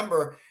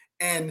September.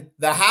 And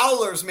the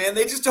Howlers, man,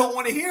 they just don't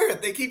want to hear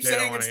it. They keep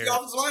saying it's the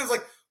offensive line. It's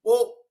like,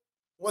 well,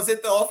 was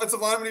it the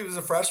offensive line when he was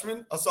a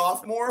freshman, a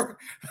sophomore,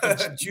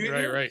 a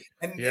junior? Right.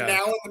 And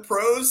now in the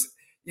pros,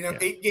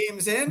 8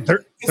 games in.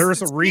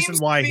 There's a reason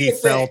why he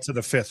fell to the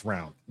 5th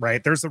round,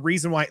 right? There's a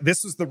reason why.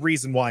 This is the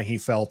reason why he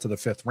fell to the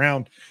 5th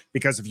round,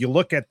 because if you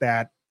look at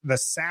that, the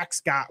sacks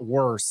got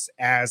worse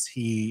as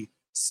he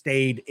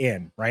stayed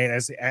in,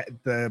 right?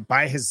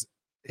 By his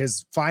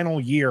final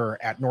year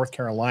at North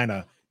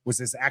Carolina was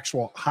his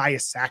actual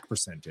highest sack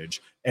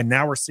percentage. And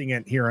now we're seeing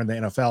it here in the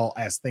NFL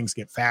as things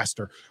get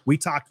faster. We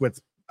talked with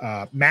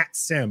Matt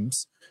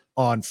Sims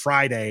on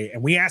Friday,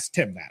 and we asked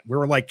him that. We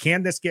were like,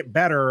 can this get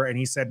better? And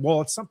he said, well,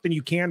 it's something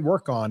you can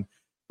work on.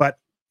 But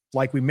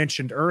like we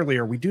mentioned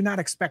earlier, we do not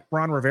expect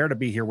Ron Rivera to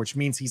be here, which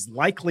means he's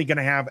likely going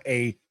to have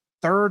a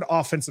 3rd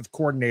offensive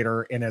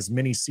coordinator in as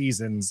many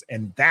seasons.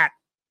 And that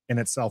in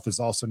itself is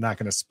also not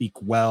going to speak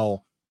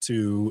well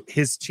to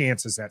his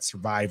chances at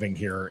surviving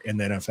here in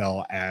the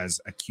NFL as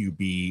a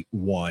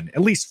QB1,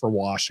 at least for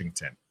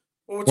Washington.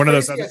 Well,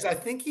 I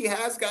think he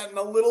has gotten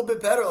a little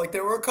bit better. Like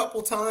there were a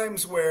couple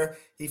times where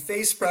he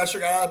faced pressure,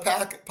 got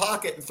out of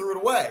pocket, and threw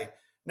it away.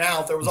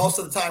 Now, there was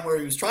also the time where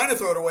he was trying to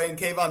throw it away, and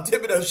Kayvon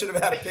Thibodeau should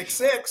have had a pick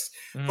 6.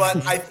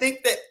 But I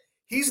think that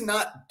he's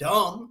not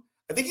dumb.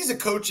 I think he's a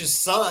coach's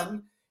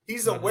son.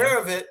 He's aware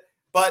of it.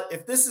 But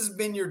if this has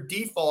been your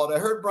default, I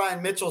heard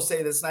Brian Mitchell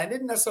say this, and I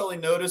didn't necessarily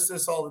notice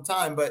this all the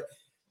time, but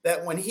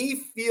that when he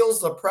feels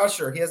the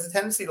pressure, he has a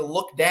tendency to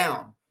look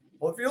down.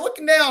 Well, if you're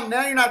looking down,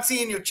 now you're not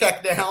seeing your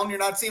check down. You're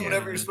not seeing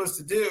whatever you're supposed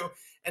to do.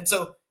 And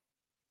so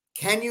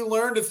can you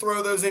learn to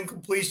throw those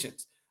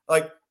incompletions?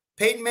 Like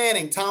Peyton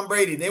Manning, Tom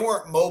Brady, they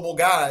weren't mobile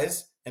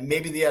guys, and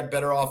maybe they had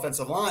better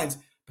offensive lines,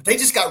 but they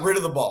just got rid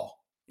of the ball.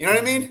 You know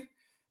what I mean?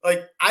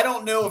 Like, I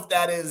don't know if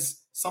that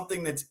is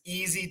something that's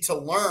easy to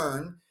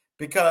learn,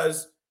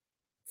 because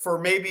for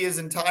maybe his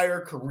entire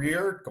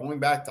career,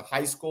 going back to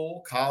high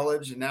school,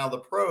 college, and now the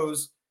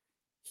pros,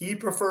 he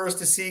prefers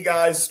to see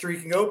guys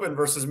streaking open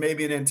versus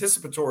maybe an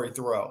anticipatory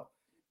throw.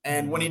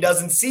 And when he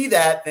doesn't see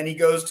that, then he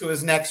goes to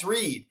his next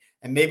read.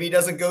 And maybe he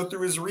doesn't go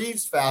through his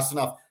reads fast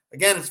enough.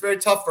 Again, it's very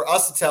tough for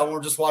us to tell when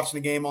we're just watching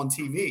the game on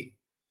TV.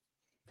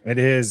 It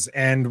is.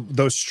 And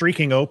those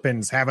streaking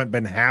opens haven't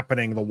been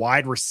happening. The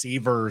wide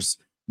receivers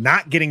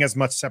not getting as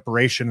much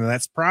separation. And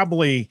that's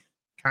probably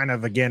kind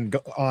of, again,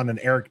 on an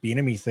Eric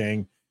Bieniemy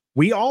thing.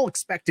 We all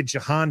expected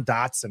Jahan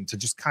Dotson to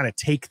just kind of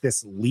take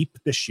this leap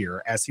this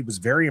year, as he was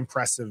very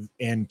impressive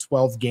in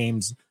 12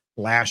 games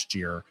last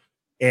year.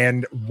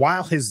 And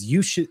while his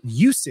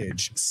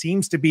usage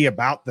seems to be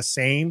about the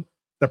same,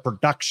 the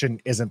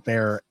production isn't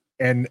there.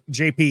 And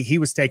JP, he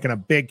was taking a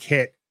big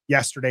hit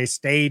yesterday,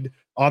 stayed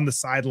on the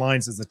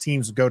sidelines as the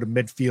teams would go to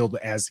midfield,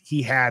 as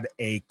he had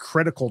a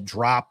critical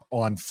drop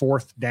on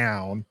 4th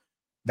down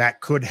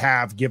that could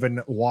have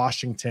given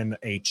Washington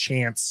a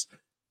chance,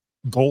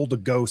 goal to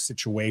go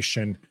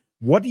situation.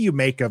 What do you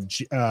make of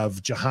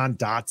Jahan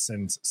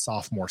Dotson's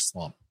sophomore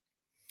slump?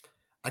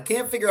 I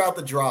can't figure out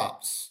the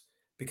drops,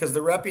 because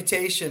the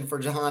reputation for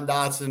Jahan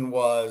Dotson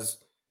was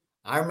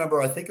I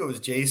remember, I think it was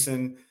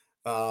Jason,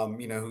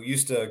 who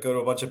used to go to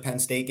a bunch of Penn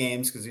State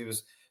games because he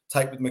was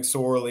tight with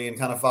McSorley and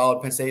kind of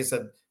followed Penn State,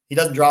 said he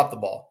doesn't drop the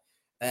ball.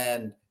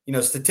 And,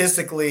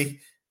 statistically,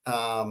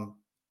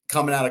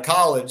 coming out of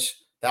college,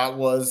 that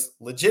was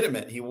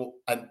legitimate. He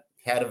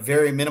had a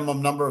very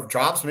minimum number of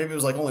drops. Maybe it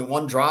was like only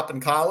one drop in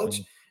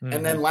college. Mm-hmm.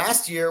 And then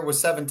last year with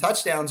 7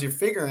 touchdowns, you're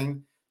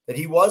figuring that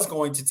he was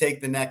going to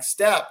take the next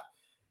step.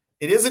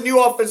 It is a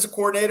new offensive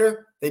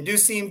coordinator. They do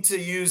seem to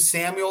use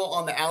Samuel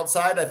on the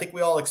outside. I think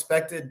we all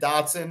expected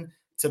Dotson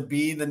to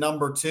be the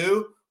number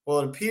 2. Well,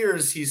 it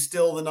appears he's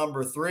still the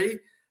number 3.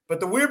 But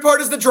the weird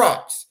part is the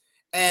drops.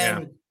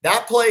 And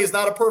that play is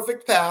not a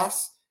perfect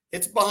pass.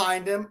 It's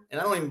behind him.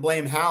 And I don't even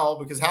blame Howell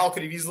because Howell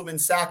could have easily been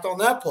sacked on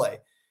that play.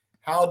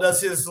 Howell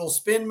does his little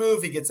spin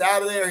move. He gets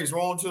out of there. He's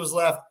rolling to his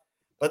left.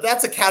 But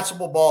that's a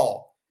catchable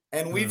ball.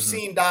 And we've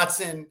seen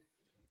Dotson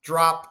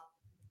drop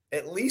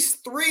at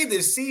least 3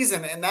 this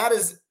season, and that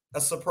is a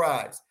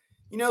surprise.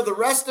 The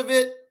rest of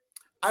it,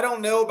 I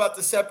don't know about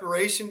the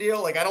separation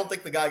deal. Like, I don't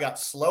think the guy got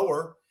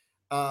slower.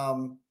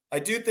 I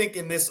do think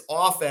in this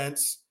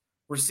offense,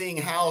 we're seeing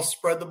Howell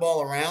spread the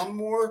ball around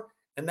more,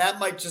 and that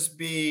might just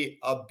be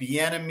a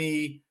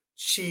Bieniemy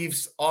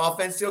Chiefs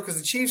offense deal because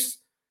the Chiefs,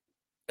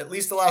 at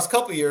least the last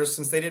couple of years,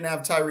 since they didn't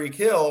have Tyreek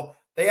Hill,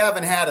 they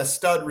haven't had a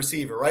stud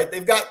receiver, right?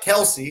 They've got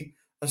Kelsey,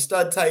 a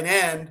stud tight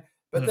end,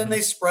 but then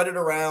they spread it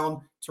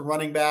around to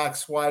running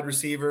backs, wide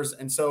receivers.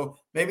 And so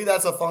maybe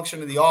that's a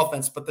function of the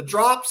offense. But the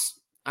drops,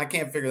 I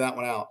can't figure that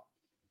one out.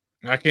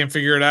 I can't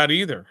figure it out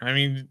either. I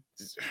mean,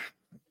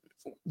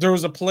 there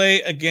was a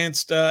play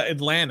against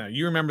Atlanta.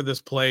 You remember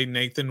this play,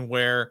 Nathan,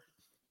 where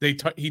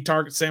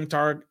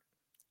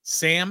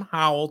Sam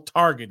Howell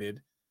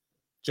targeted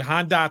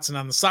Jahan Dotson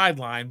on the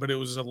sideline, but it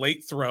was a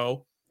late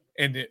throw,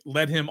 and it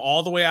led him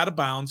all the way out of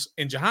bounds.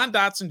 And Jahan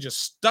Dotson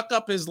just stuck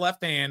up his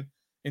left hand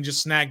and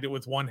just snagged it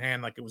with one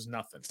hand like it was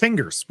nothing.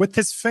 With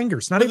his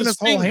fingers, not even his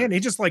whole hand.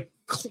 He just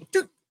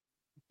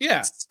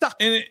stuck.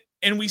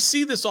 And we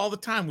see this all the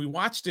time. We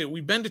watched it.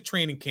 We've been to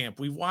training camp.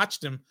 We've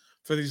watched him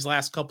for these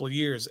last couple of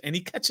years, and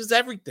he catches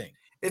everything.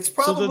 It's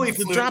probably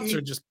the drops are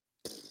just.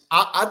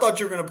 I thought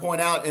you were going to point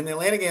out in the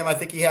Atlanta game, I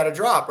think he had a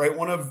drop, right?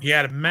 One of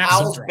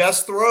Howell's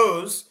best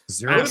throws.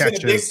 0 catches.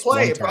 Been a big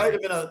play. It probably would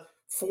have been a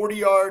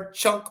 40-yard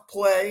chunk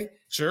play.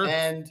 Sure.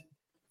 And,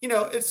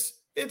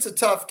 it's a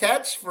tough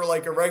catch for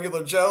like a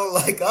regular Joe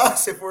like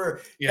us if we're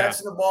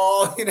catching the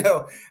ball,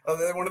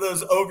 one of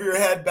those over your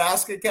head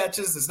basket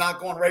catches that's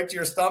not going right to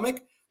your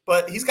stomach,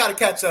 but he's got to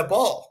catch that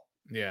ball.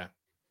 Yeah.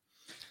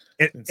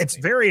 It's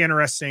very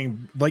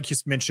interesting. Like you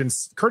mentioned,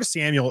 Curtis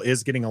Samuel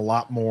is getting a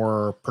lot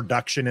more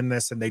production in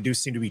this, and they do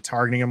seem to be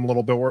targeting him a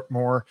little bit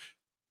more.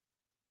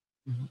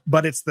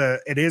 But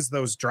it is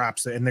those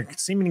drops, and they're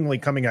seemingly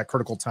coming at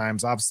critical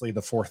times. Obviously,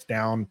 the 4th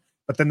down.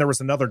 But then there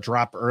was another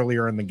drop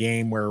earlier in the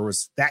game where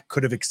that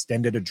could have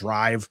extended a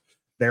drive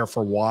there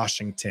for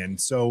Washington.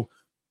 So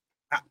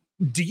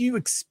do you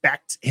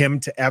expect him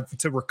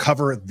to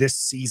recover this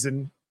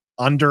season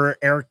under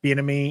Eric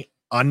Bieniemy,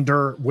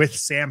 with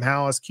Sam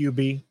Howell as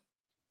QB?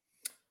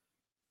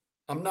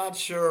 I'm not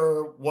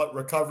sure what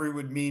recovery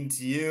would mean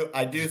to you.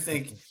 I do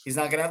think he's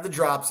not going to have the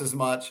drops as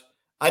much.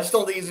 I just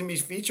don't think he's going to be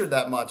featured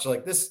that much.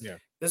 Like this,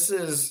 This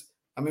is,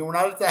 we're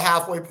not at the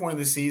halfway point of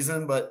the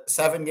season, but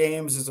 7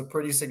 games is a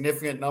pretty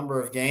significant number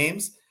of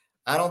games.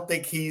 I don't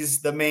think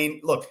he's the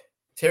main. Look,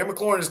 Terry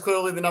McLaurin is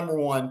clearly the number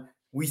 1.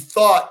 We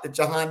thought that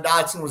Jahan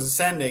Dotson was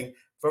ascending.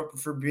 For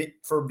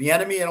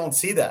Bieniemy, I don't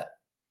see that.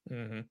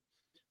 Mm-hmm.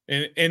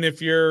 And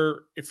if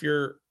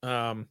you're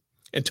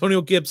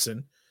Antonio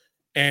Gibson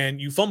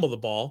and you fumble the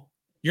ball,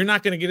 you're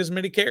not going to get as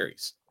many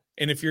carries.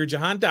 And if you're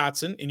Jahan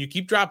Dotson and you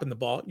keep dropping the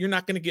ball, you're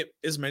not going to get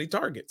as many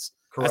targets.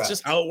 Correct. That's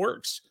just how it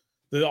works.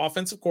 The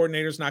offensive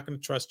coordinator is not going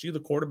to trust you. The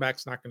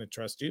quarterback's not going to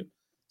trust you.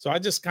 So I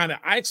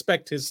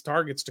expect his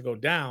targets to go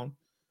down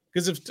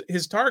because if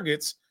his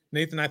targets,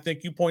 Nathan, I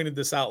think you pointed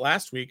this out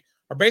last week,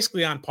 are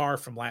basically on par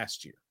from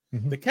last year.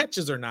 Mm-hmm. The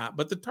catches are not,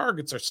 but the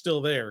targets are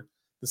still there,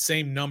 the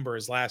same number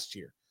as last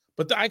year.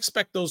 But I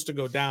expect those to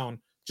go down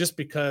just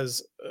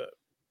because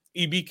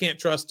EB can't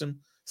trust him.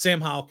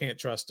 Sam Howell can't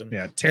trust him.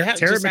 Yeah, Terry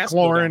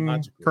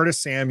McLaurin, Curtis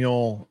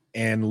Samuel,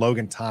 and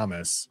Logan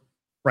Thomas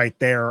right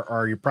there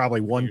are you probably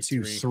 1,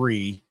 2,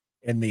 3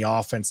 in the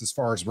offense as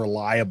far as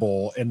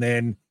reliable. And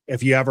then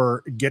if you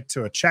ever get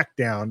to a check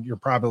down, you're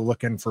probably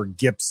looking for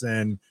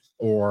Gibson,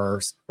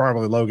 or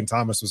probably Logan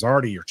Thomas was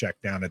already your check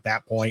down at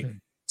that point.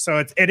 So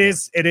it's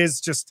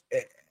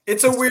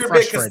a weird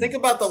bit because think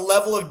about the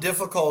level of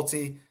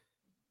difficulty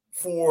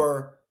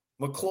for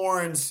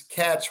McLaurin's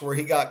catch where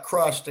he got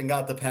crushed and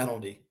got the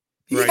penalty.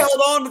 He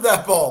held on to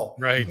that ball.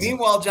 Right.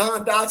 Meanwhile,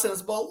 Jahan Dotson has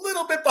the ball a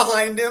little bit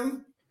behind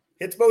him.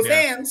 Hits both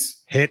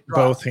hands.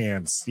 Both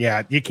hands.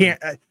 Yeah, you can't.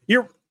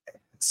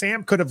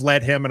 Sam could have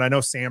led him, and I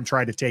know Sam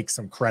tried to take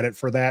some credit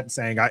for that,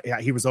 saying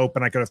he was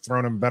open. I could have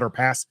thrown him a better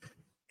pass.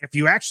 If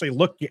you actually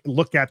look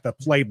at the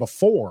play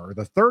before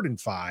the 3rd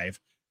and 5,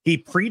 he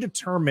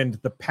predetermined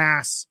the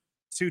pass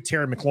to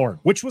Terry McLaurin,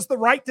 which was the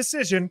right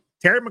decision.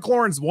 Terry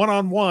McLaurin's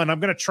one-on-one. I'm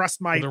going to trust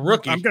the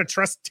rookie. I'm going to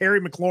trust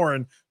Terry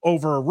McLaurin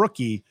over a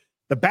rookie.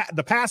 The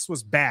pass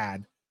was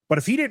bad, but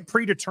if he didn't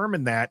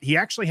predetermine that, he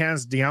actually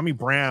has De'Ami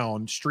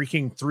Brown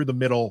streaking through the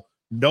middle,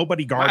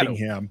 nobody guarding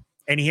him,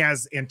 and he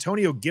has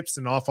Antonio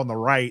Gibson off on the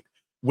right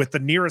with the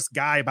nearest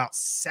guy about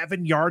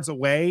 7 yards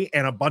away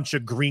and a bunch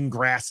of green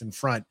grass in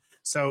front.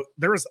 So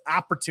there was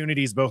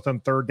opportunities both on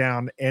third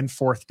down and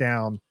fourth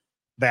down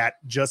that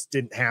just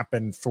didn't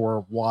happen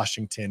for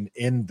Washington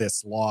in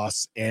this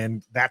loss.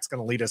 And that's going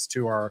to lead us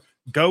to our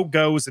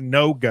go-goes and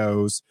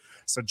no-goes.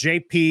 So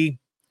JP,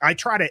 I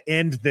try to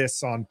end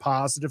this on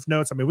positive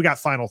notes. I mean, we got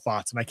final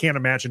thoughts, and I can't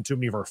imagine too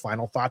many of our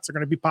final thoughts are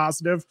going to be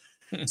positive.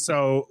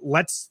 So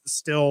let's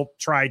still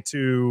try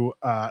to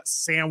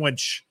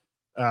sandwich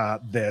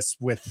this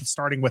with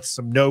starting with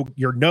some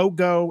your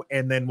no-go,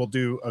 and then we'll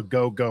do a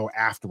go-go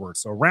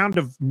afterwards. So a round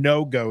of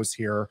no-goes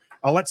here.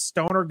 I'll let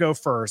Stoner go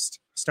first.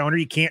 Stoner,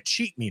 you can't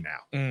cheat me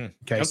now.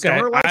 Okay.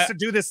 Stoner likes to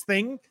do this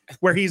thing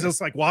where he's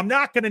just like, well, I'm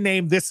not going to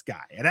name this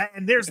guy.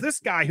 And there's this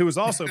guy who is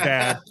also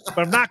bad, but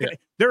I'm not going to.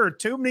 There are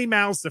too many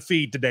mouths to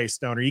feed today,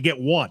 Stoner. You get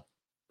one.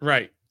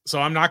 Right.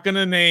 So I'm not going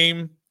to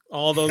name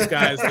all those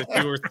guys that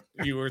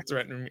you were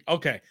threatening me.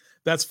 Okay.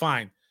 That's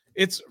fine.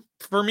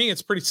 For me,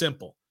 it's pretty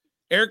simple.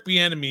 Eric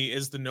Bieniemy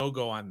is the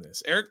no-go on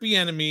this. Eric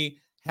Bieniemy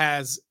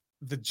has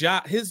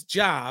his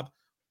job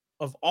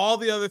of all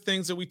the other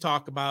things that we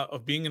talk about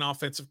of being an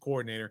offensive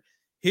coordinator.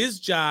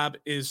 His job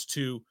is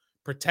to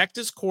protect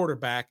his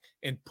quarterback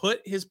and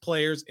put his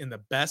players in the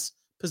best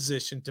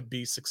position to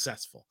be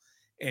successful.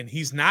 And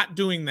he's not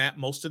doing that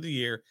most of the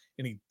year,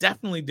 and he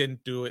definitely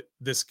didn't do it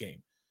this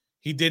game.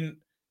 He didn't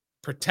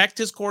protect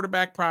his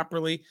quarterback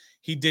properly.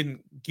 He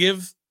didn't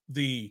give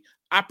the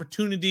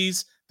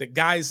opportunities that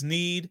guys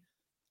need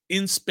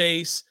in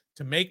space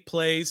to make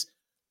plays.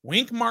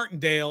 Wink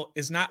Martindale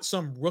is not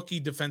some rookie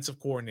defensive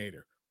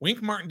coordinator.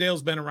 Wink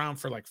Martindale's been around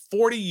for like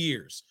 40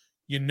 years.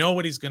 You know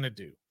what he's going to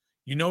do.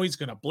 You know he's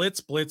going to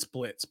blitz.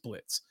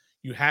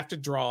 You have to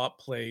draw up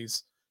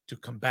plays to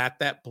combat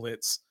that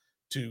blitz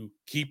to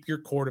keep your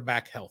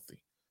quarterback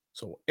healthy.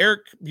 So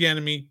Eric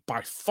Bieniemy,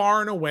 by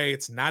far and away,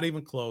 it's not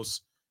even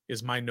close,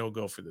 is my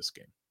no-go for this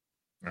game.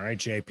 All right,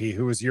 JP,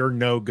 who is your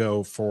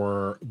no-go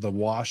for the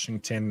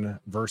Washington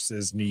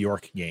versus New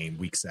York game,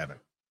 week 7?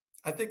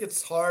 I think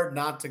it's hard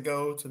not to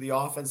go to the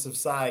offensive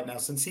side. Now,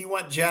 since he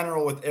went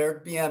general with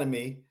Eric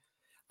Bieniemy,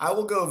 I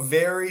will go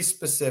very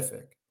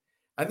specific.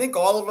 I think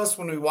all of us,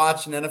 when we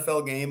watch an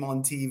NFL game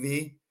on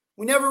TV,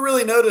 we never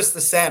really notice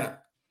the center,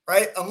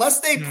 right?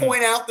 Unless they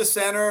point out the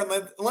center,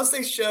 unless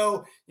they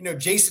show,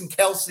 Jason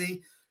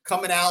Kelsey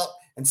coming out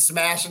and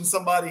smashing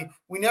somebody,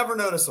 we never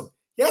notice them.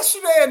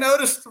 Yesterday, I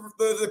noticed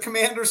the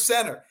Commander's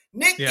center.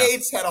 Nick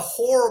Gates had a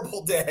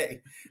horrible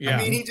day. Yeah.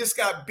 I mean, he just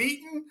got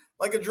beaten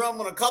like a drum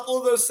on a couple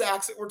of those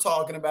sacks that we're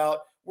talking about,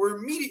 where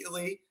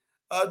immediately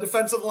a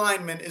defensive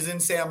lineman is in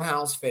Sam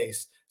Howell's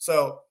face.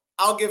 So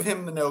I'll give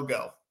him the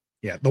no-go.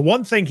 Yeah, the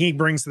one thing he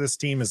brings to this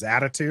team is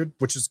attitude,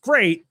 which is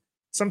great.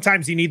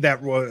 Sometimes you need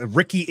that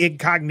Ricky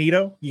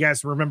Incognito. You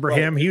guys remember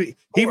him? He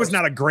was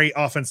not a great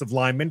offensive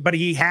lineman, but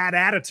he had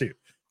attitude.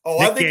 Oh,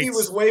 Nick Gates. He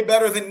was way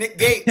better than Nick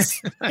Gates.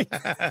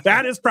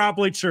 That is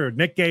probably true.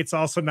 Nick Gates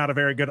also not a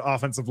very good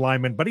offensive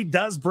lineman, but he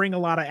does bring a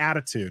lot of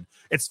attitude.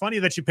 It's funny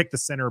that you picked the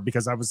center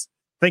because I was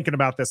thinking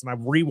about this and I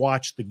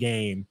rewatched the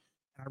game.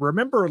 I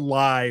remember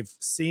live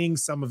seeing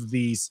some of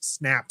these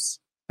snaps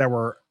that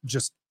were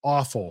just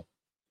awful.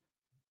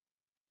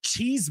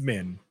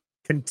 Cheeseman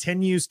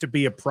continues to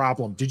be a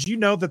problem. Did you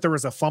know that there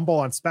was a fumble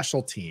on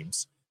special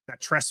teams that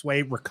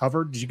Tressway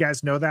recovered? Did you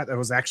guys know that? It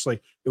was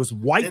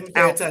wiped out. Didn't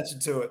pay attention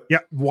to it.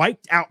 Yeah,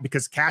 wiped out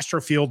because Castro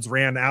Fields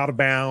ran out of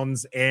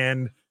bounds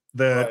and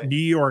the New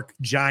York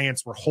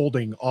Giants were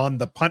holding on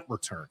the punt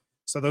return.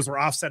 So those were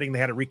offsetting. They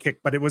had a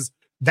re-kick, but it was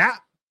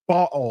that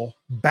ball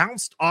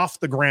bounced off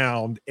the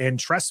ground and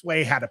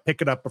Tressway had to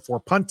pick it up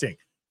before punting.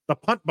 The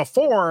punt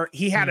before,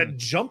 he had to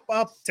jump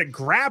up to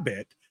grab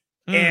it.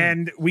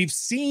 And we've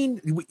seen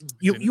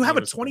you have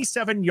a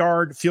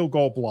 27-yard field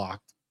goal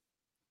blocked,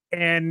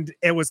 and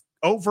it was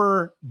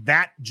over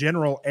that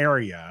general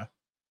area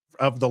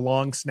of the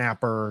long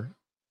snapper.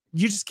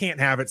 You just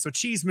can't have it. So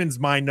Cheeseman's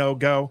my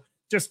no-go.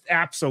 Just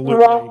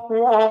absolutely for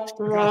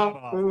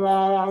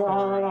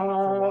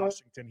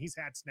Washington. He's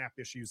had snap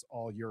issues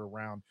all year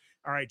round.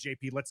 All right,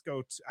 JP, let's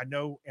go. I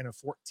know in a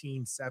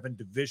 14-7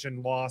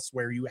 division loss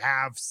where you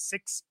have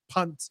 6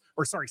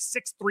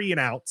 3 and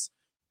outs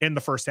in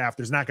the first half,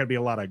 there's not going to be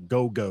a lot of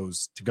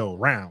go-goes to go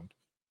around.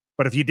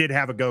 But if you did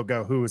have a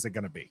go-go, who is it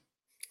going to be?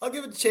 I'll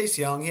give it to Chase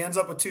Young. He ends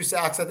up with 2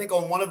 sacks. I think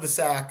on one of the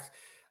sacks,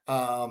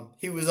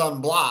 he was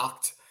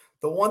unblocked.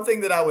 The one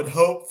thing that I would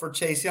hope for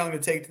Chase Young to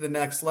take to the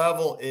next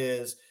level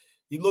is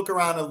you look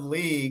around the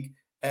league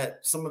at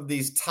some of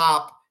these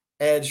top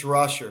edge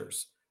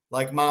rushers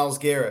like Myles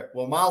Garrett.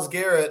 Well, Myles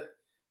Garrett,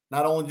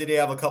 not only did he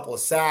have a couple of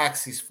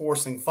sacks, he's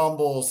forcing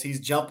fumbles, he's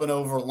jumping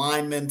over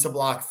linemen to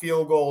block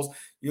field goals.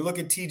 You look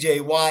at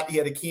TJ Watt, he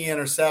had a key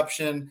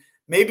interception.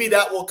 Maybe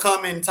that will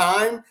come in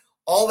time.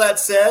 All that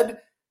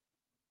said,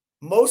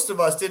 most of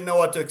us didn't know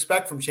what to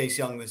expect from Chase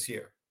Young this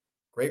year.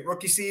 Great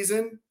rookie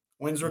season,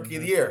 wins Rookie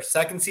of the Year.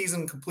 Second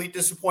season, complete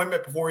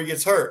disappointment before he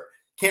gets hurt.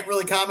 Can't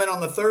really comment on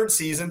the third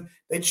season.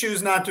 They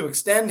choose not to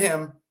extend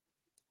him.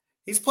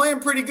 He's playing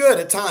pretty good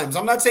at times.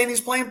 I'm not saying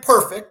he's playing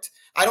perfect.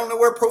 I don't know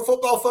where Pro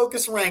Football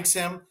Focus ranks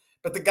him,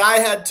 but the guy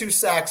had 2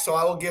 sacks, so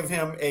I will give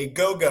him a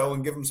go-go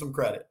and give him some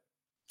credit.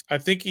 I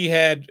think he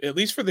had, at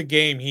least for the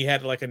game, he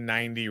had like a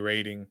 90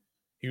 rating.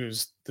 He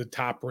was the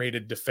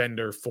top-rated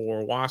defender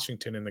for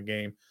Washington in the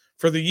game.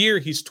 For the year,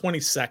 he's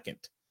 22nd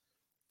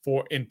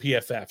in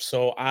PFF,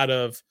 so out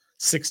of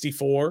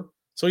 64.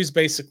 So he's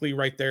basically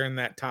right there in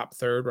that top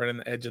third, right on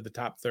the edge of the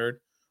top third,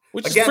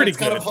 which is pretty it's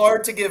good. kind of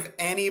hard to give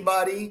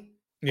anybody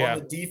on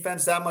the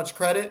defense that much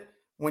credit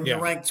when you're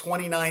ranked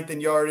 29th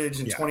in yardage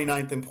and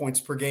 29th in points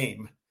per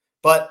game.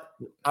 But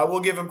I will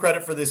give him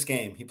credit for this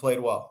game. He played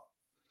well.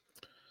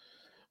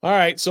 All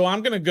right, so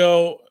I'm going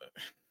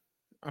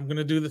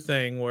to do the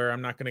thing where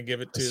I'm not going to give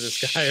it to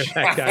this guy or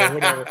that guy or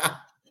whatever.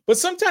 But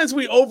sometimes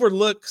we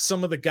overlook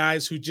some of the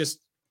guys who just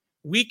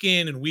week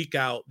in and week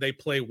out, they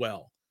play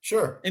well.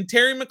 Sure. And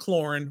Terry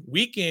McLaurin,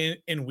 week in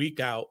and week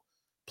out,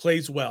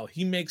 plays well.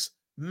 He makes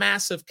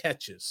massive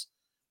catches.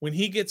 When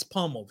he gets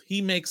pummeled,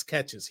 he makes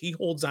catches. He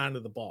holds on to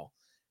the ball.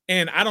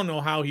 And I don't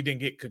know how he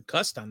didn't get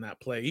concussed on that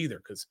play either,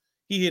 because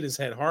he hit his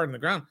head hard on the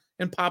ground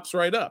and pops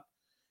right up.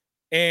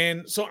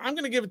 And so I'm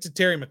going to give it to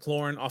Terry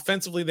McLaurin.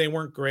 Offensively, they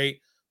weren't great,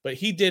 but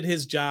he did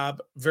his job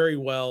very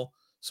well.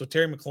 So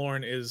Terry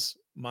McLaurin is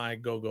my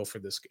go-go for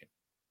this game.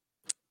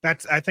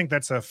 I think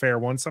that's a fair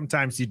one.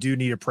 Sometimes you do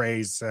need to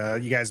praise.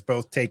 You guys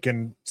both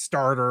taken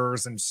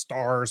starters and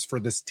stars for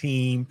this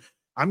team.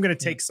 I'm going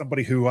to take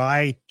somebody who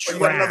I trashed. You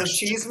got another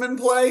Cheeseman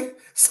play?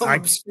 Some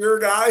obscure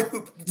guy?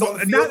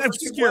 Not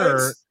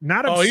obscure.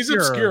 Oh, he's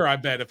obscure, I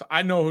bet. If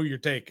I know who you're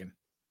taking.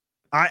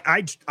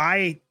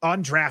 I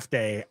on draft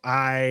day,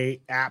 I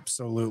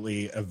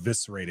absolutely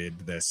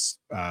eviscerated this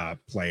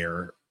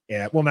player.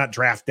 Yeah, well, not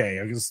draft day.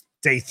 It was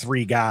day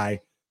 3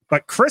 guy.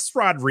 But Chris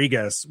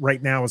Rodriguez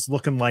right now is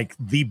looking like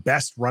the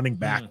best running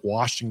back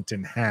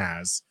Washington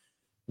has.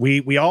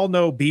 We all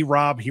know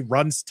B-Rob, he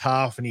runs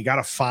tough, and he got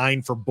a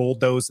fine for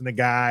bulldozing the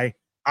guy.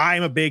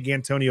 I'm a big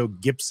Antonio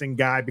Gibson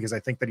guy because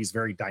I think that he's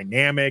very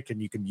dynamic and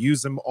you can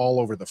use him all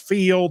over the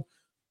field.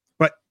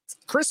 But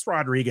Chris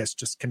Rodriguez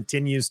just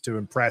continues to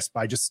impress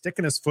by just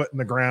sticking his foot in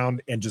the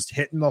ground and just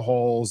hitting the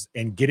holes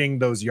and getting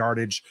those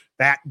yardage.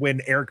 That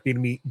when Eric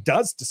Bieniemy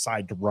does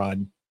decide to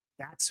run,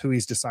 that's who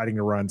he's deciding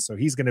to run. So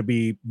he's going to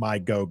be my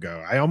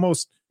go-go. I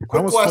almost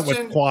went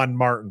with Quan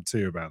Martin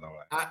too, by the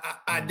way.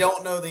 I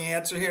don't know the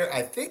answer here.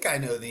 I think I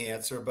know the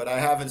answer, but I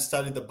haven't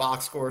studied the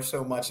box score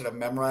so much that I've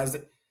memorized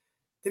it.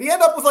 Did he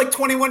end up with like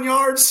 21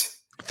 yards?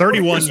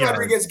 31 yards.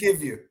 Rodriguez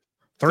give you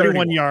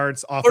 31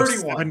 yards off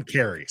 31. Of 7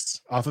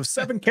 carries. Off of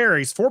 7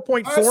 carries,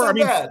 4.4. I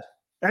mean, bad.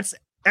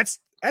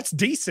 That's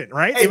decent,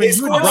 right? Hey, I mean,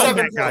 you would run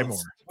that guy more.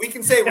 We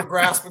can say we're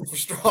grasping for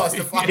straws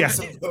to find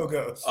some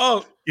logos.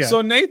 Oh, yeah.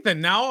 So Nathan,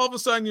 now all of a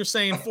sudden you're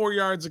saying 4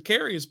 yards a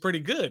carry is pretty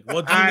good.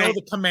 Well, do you know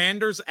the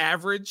Commanders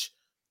average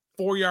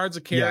 4 yards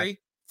a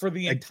carry for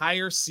the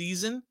entire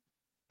season?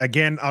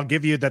 Again, I'll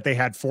give you that they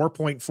had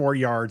 4.4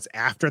 yards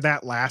after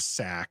that last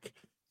sack.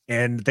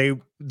 And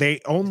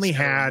they only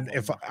had,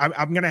 if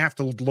I'm going to have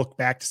to look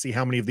back to see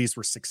how many of these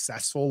were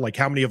successful, like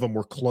how many of them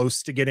were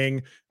close to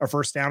getting a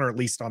first down, or at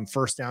least on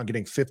first down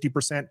getting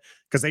 50%,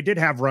 because they did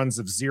have runs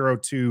of 0,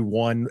 2,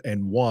 1,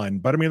 and 1.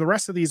 But I mean, the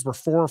rest of these were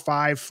 4 or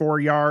 5, 4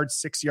 yards,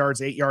 6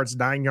 yards, 8 yards,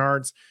 9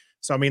 yards.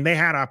 So I mean, they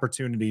had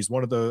opportunities.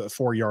 One of the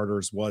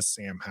 4-yarders was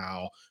Sam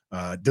Howell,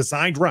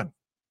 designed run.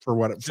 For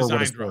what it's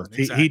worth.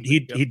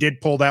 Exactly. He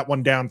did pull that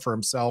one down for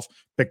himself,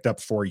 picked up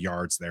 4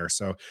 yards there.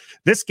 So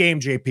this game,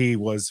 JP,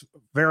 was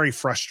very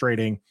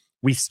frustrating.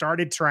 We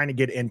started trying to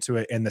get into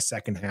it in the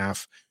second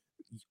half.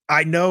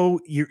 I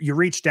know you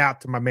reached out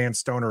to my man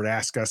Stoner to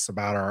ask us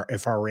about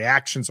if our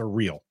reactions are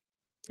real,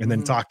 and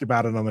then talked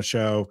about it on the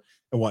show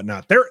and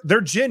whatnot.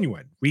 They're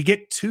genuine. We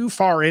get too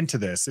far into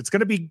this. It's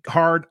going to be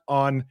hard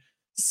on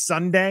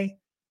Sunday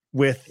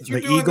with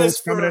the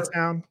Eagles coming to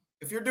town.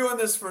 If you're doing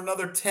this for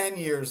another 10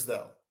 years,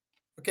 though,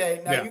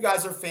 okay, now you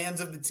guys are fans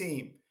of the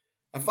team.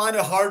 I find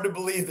it hard to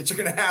believe that you're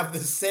going to have the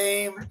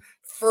same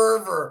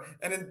fervor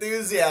and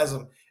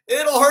enthusiasm.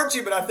 It'll hurt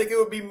you, but I think it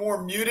would be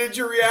more muted,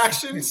 your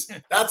reactions.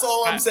 That's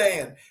all I'm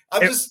saying.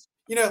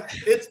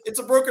 It's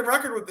a broken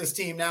record with this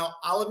team. Now,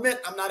 I'll admit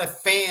I'm not a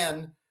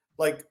fan,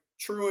 like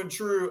true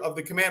of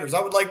the Commanders.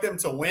 I would like them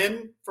to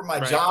win for my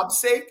job's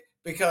sake,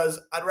 because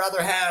I'd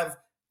rather have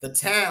the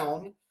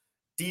town,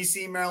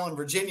 DC, Maryland,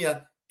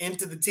 Virginia,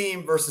 into the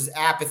team versus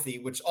apathy,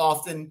 which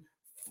often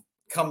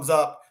comes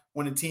up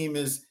when a team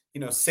is,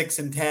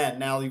 6-10.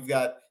 Now you've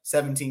got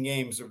 17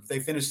 games. If they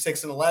finish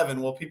 6-11,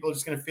 well, people are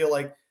just going to feel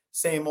like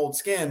same old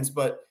skins.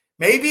 But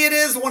maybe it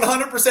is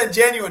 100%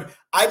 genuine.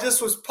 I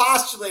just was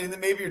postulating that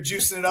maybe you're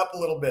juicing it up a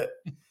little bit.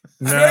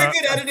 Very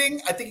good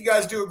editing. I think you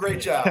guys do a great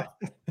job.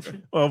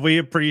 Well, we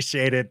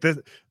appreciate it.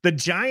 The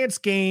Giants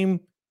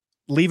game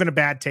leaving a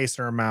bad taste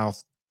in our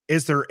mouth.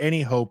 Is there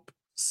any hope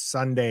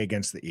Sunday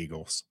against the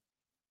Eagles?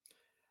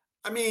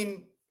 I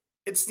mean,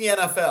 it's the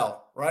NFL,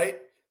 right?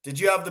 Did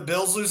you have the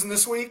Bills losing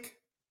this week?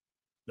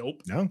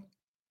 Nope. No.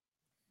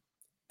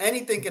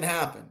 Anything can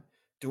happen.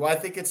 Do I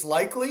think it's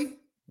likely?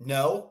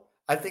 No.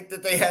 I think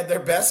that they had their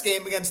best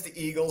game against the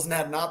Eagles and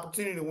had an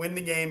opportunity to win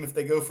the game if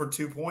they go for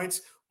 2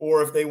 points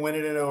or if they win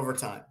it in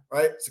overtime,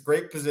 right? It's a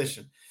great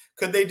position.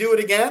 Could they do it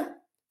again?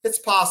 It's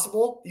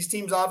possible. These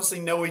teams obviously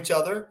know each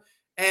other.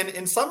 And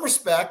in some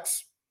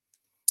respects,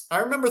 I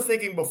remember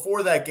thinking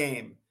before that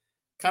game,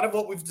 kind of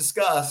what we've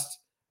discussed,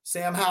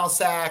 Sam Howell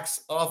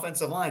sacks,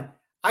 offensive line.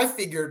 I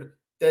figured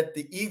that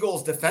the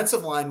Eagles'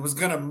 defensive line was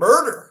going to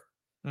murder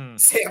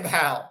Sam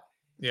Howell.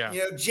 Yeah.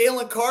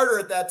 Jalen Carter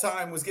at that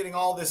time was getting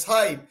all this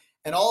hype,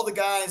 and all the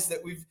guys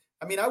that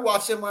I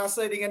watched them last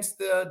night against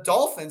the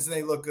Dolphins, and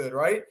they look good,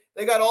 right?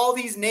 They got all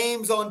these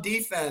names on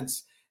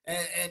defense,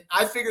 and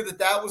I figured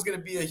that was going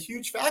to be a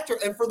huge factor.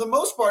 And for the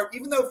most part,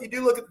 even though if you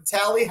do look at the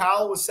tally,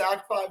 Howell was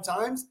sacked 5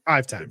 times.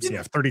 5 times,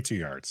 32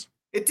 yards.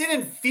 It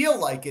didn't feel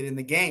like it in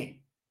the game.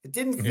 It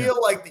didn't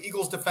feel like the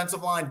Eagles'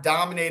 defensive line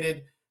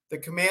dominated the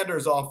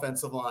Commanders'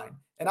 offensive line.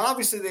 And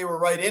obviously they were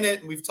right in it,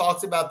 and we've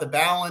talked about the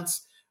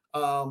balance.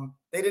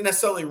 They didn't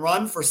necessarily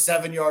run for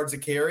 7 yards a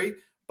carry,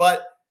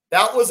 but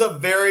that was a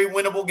very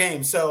winnable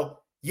game. So,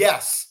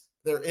 yes,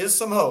 there is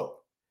some hope.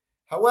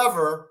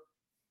 However,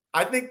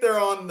 I think they're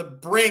on the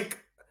brink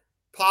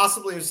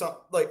possibly of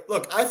something.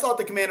 Look, I thought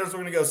the Commanders were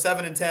going to go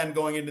 7-10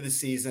 going into the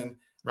season.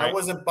 Right. I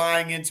wasn't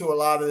buying into a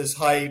lot of this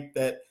hype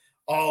that,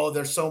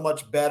 they're so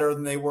much better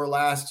than they were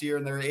last year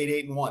and they're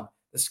 8-1.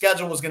 The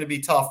schedule was going to be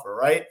tougher,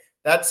 right?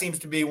 That seems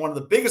to be one of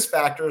the biggest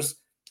factors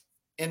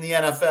in the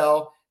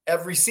NFL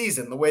every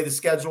season, the way the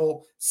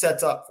schedule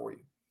sets up for you.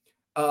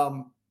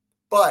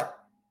 But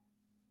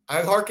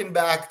I hearken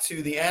back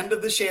to the end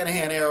of the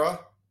Shanahan era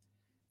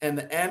and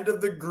the end of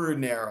the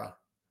Gruden era.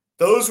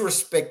 Those were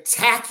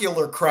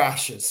spectacular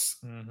crashes,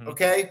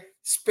 okay?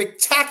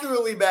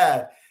 Spectacularly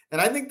bad.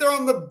 And I think they're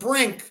on the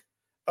brink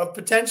of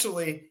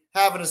potentially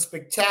having a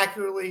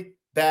spectacularly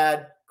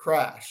bad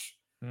crash.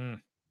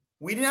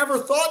 We never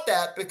thought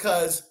that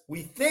because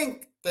we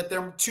think that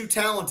they're too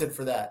talented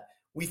for that.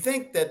 We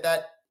think that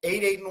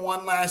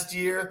 8-1 last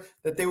year,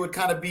 that they would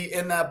kind of be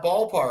in that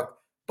ballpark.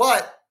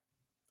 But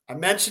I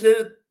mentioned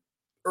it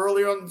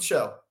earlier on the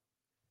show.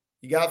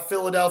 You got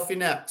Philadelphia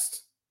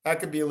next. That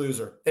could be a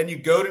loser. Then you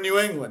go to New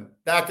England.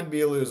 That could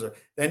be a loser.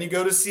 Then you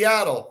go to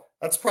Seattle.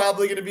 That's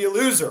probably going to be a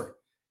loser.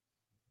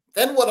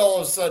 Then what, all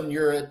of a sudden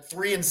you're at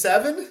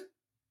 3-7?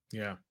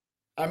 Yeah.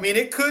 I mean,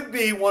 it could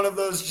be one of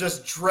those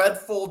just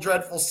dreadful,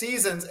 dreadful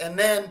seasons. And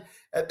then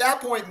at that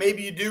point,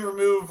 maybe you do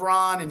remove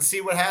Ron and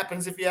see what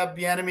happens if you have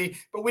Bieniemy.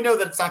 But we know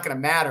that it's not going to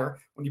matter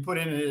when you put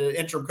in an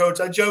interim coach.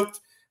 I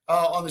joked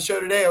on the show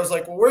today. I was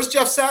like, well, where's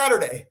Jeff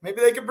Saturday? Maybe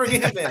they could bring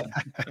him in.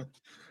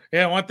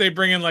 Yeah, why don't they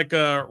bring in like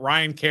a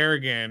Ryan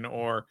Kerrigan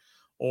or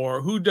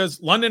who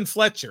does London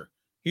Fletcher?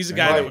 He's a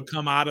guy that would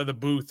come out of the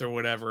booth or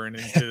whatever and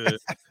into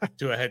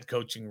to a head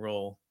coaching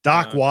role.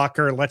 Doc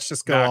Walker, let's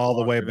just go all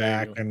the way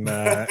back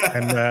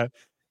and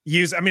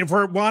use. I mean, if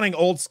we're wanting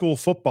old school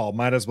football,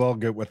 might as well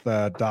get with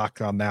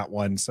Doc on that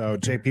one. So,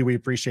 JP, we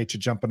appreciate you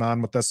jumping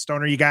on with us.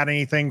 Stoner, you got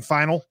anything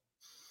final?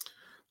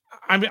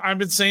 I've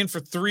been saying for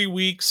 3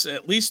 weeks,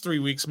 at least 3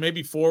 weeks,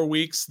 maybe 4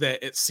 weeks,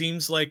 that it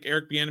seems like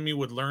Eric Bieniemy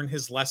would learn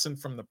his lesson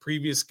from the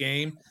previous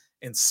game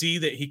and see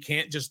that he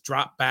can't just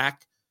drop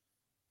back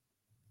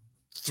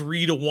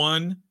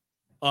 3-1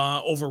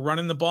 over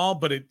running the ball,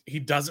 but he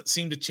doesn't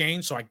seem to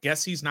change. So I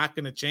guess he's not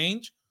going to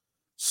change.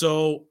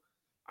 So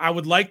I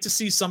would like to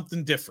see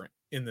something different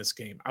in this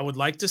game. I would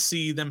like to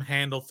see them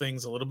handle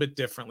things a little bit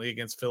differently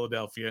against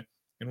Philadelphia,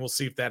 and we'll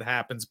see if that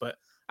happens. But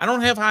I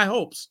don't have high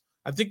hopes.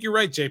 I think you're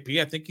right, JP.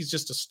 I think he's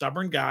just a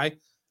stubborn guy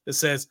that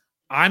says,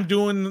 I'm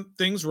doing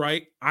things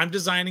right. I'm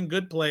designing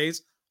good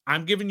plays.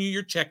 I'm giving you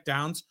your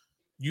checkdowns.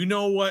 You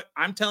know what?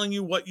 I'm telling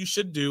you what you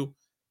should do.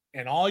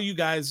 And all you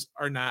guys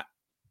are not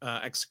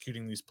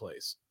executing these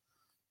plays.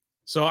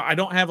 So I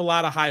don't have a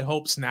lot of high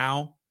hopes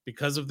now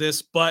because of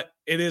this, but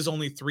it is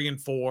only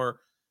 3-4.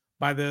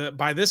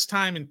 By this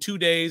time in 2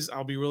 days,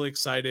 I'll be really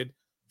excited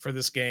for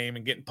this game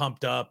and getting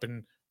pumped up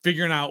and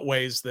figuring out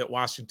ways that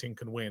Washington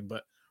can win.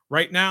 But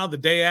right now, the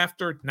day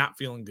after, not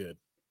feeling good.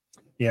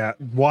 Yeah,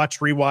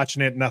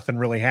 rewatching it, nothing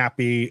really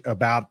happy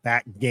about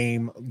that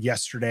game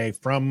yesterday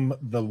from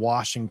the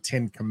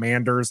Washington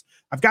Commanders.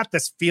 I've got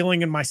this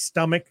feeling in my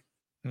stomach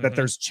that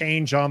there's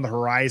change on the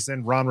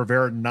horizon. Ron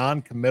Rivera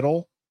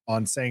non-committal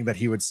on saying that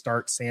he would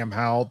start Sam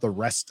Howell the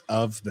rest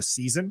of the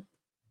season.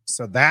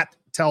 So that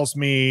tells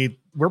me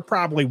we're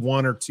probably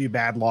 1 or 2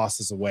 bad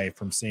losses away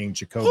from seeing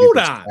Jacoby. Hold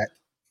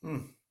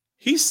on.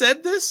 He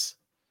said this?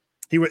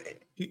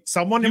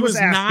 Someone was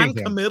asking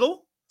non-committal? him.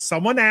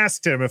 Someone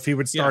asked him if he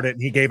would start it,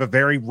 and he gave a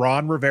very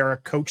Ron Rivera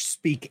coach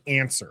speak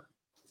answer.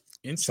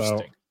 Interesting.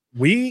 So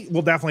we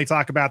will definitely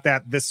talk about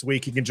that this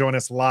week. You can join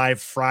us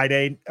live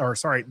Wednesday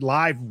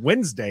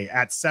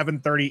at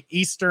 7:30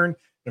 Eastern.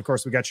 And of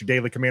course, we got your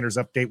daily Commanders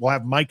update. We'll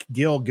have Mike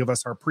Gill give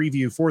us our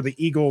preview for the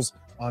Eagles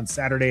on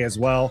Saturday as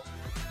well.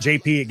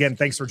 JP, again,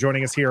 thanks for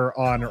joining us here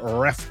on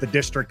Ref the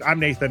District. I'm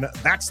Nathan.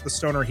 That's the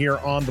Stoner here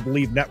on the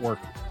Believe Network.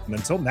 And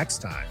until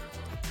next time.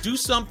 Do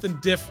something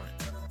different.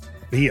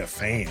 Be a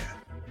fan.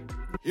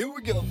 Here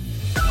we go.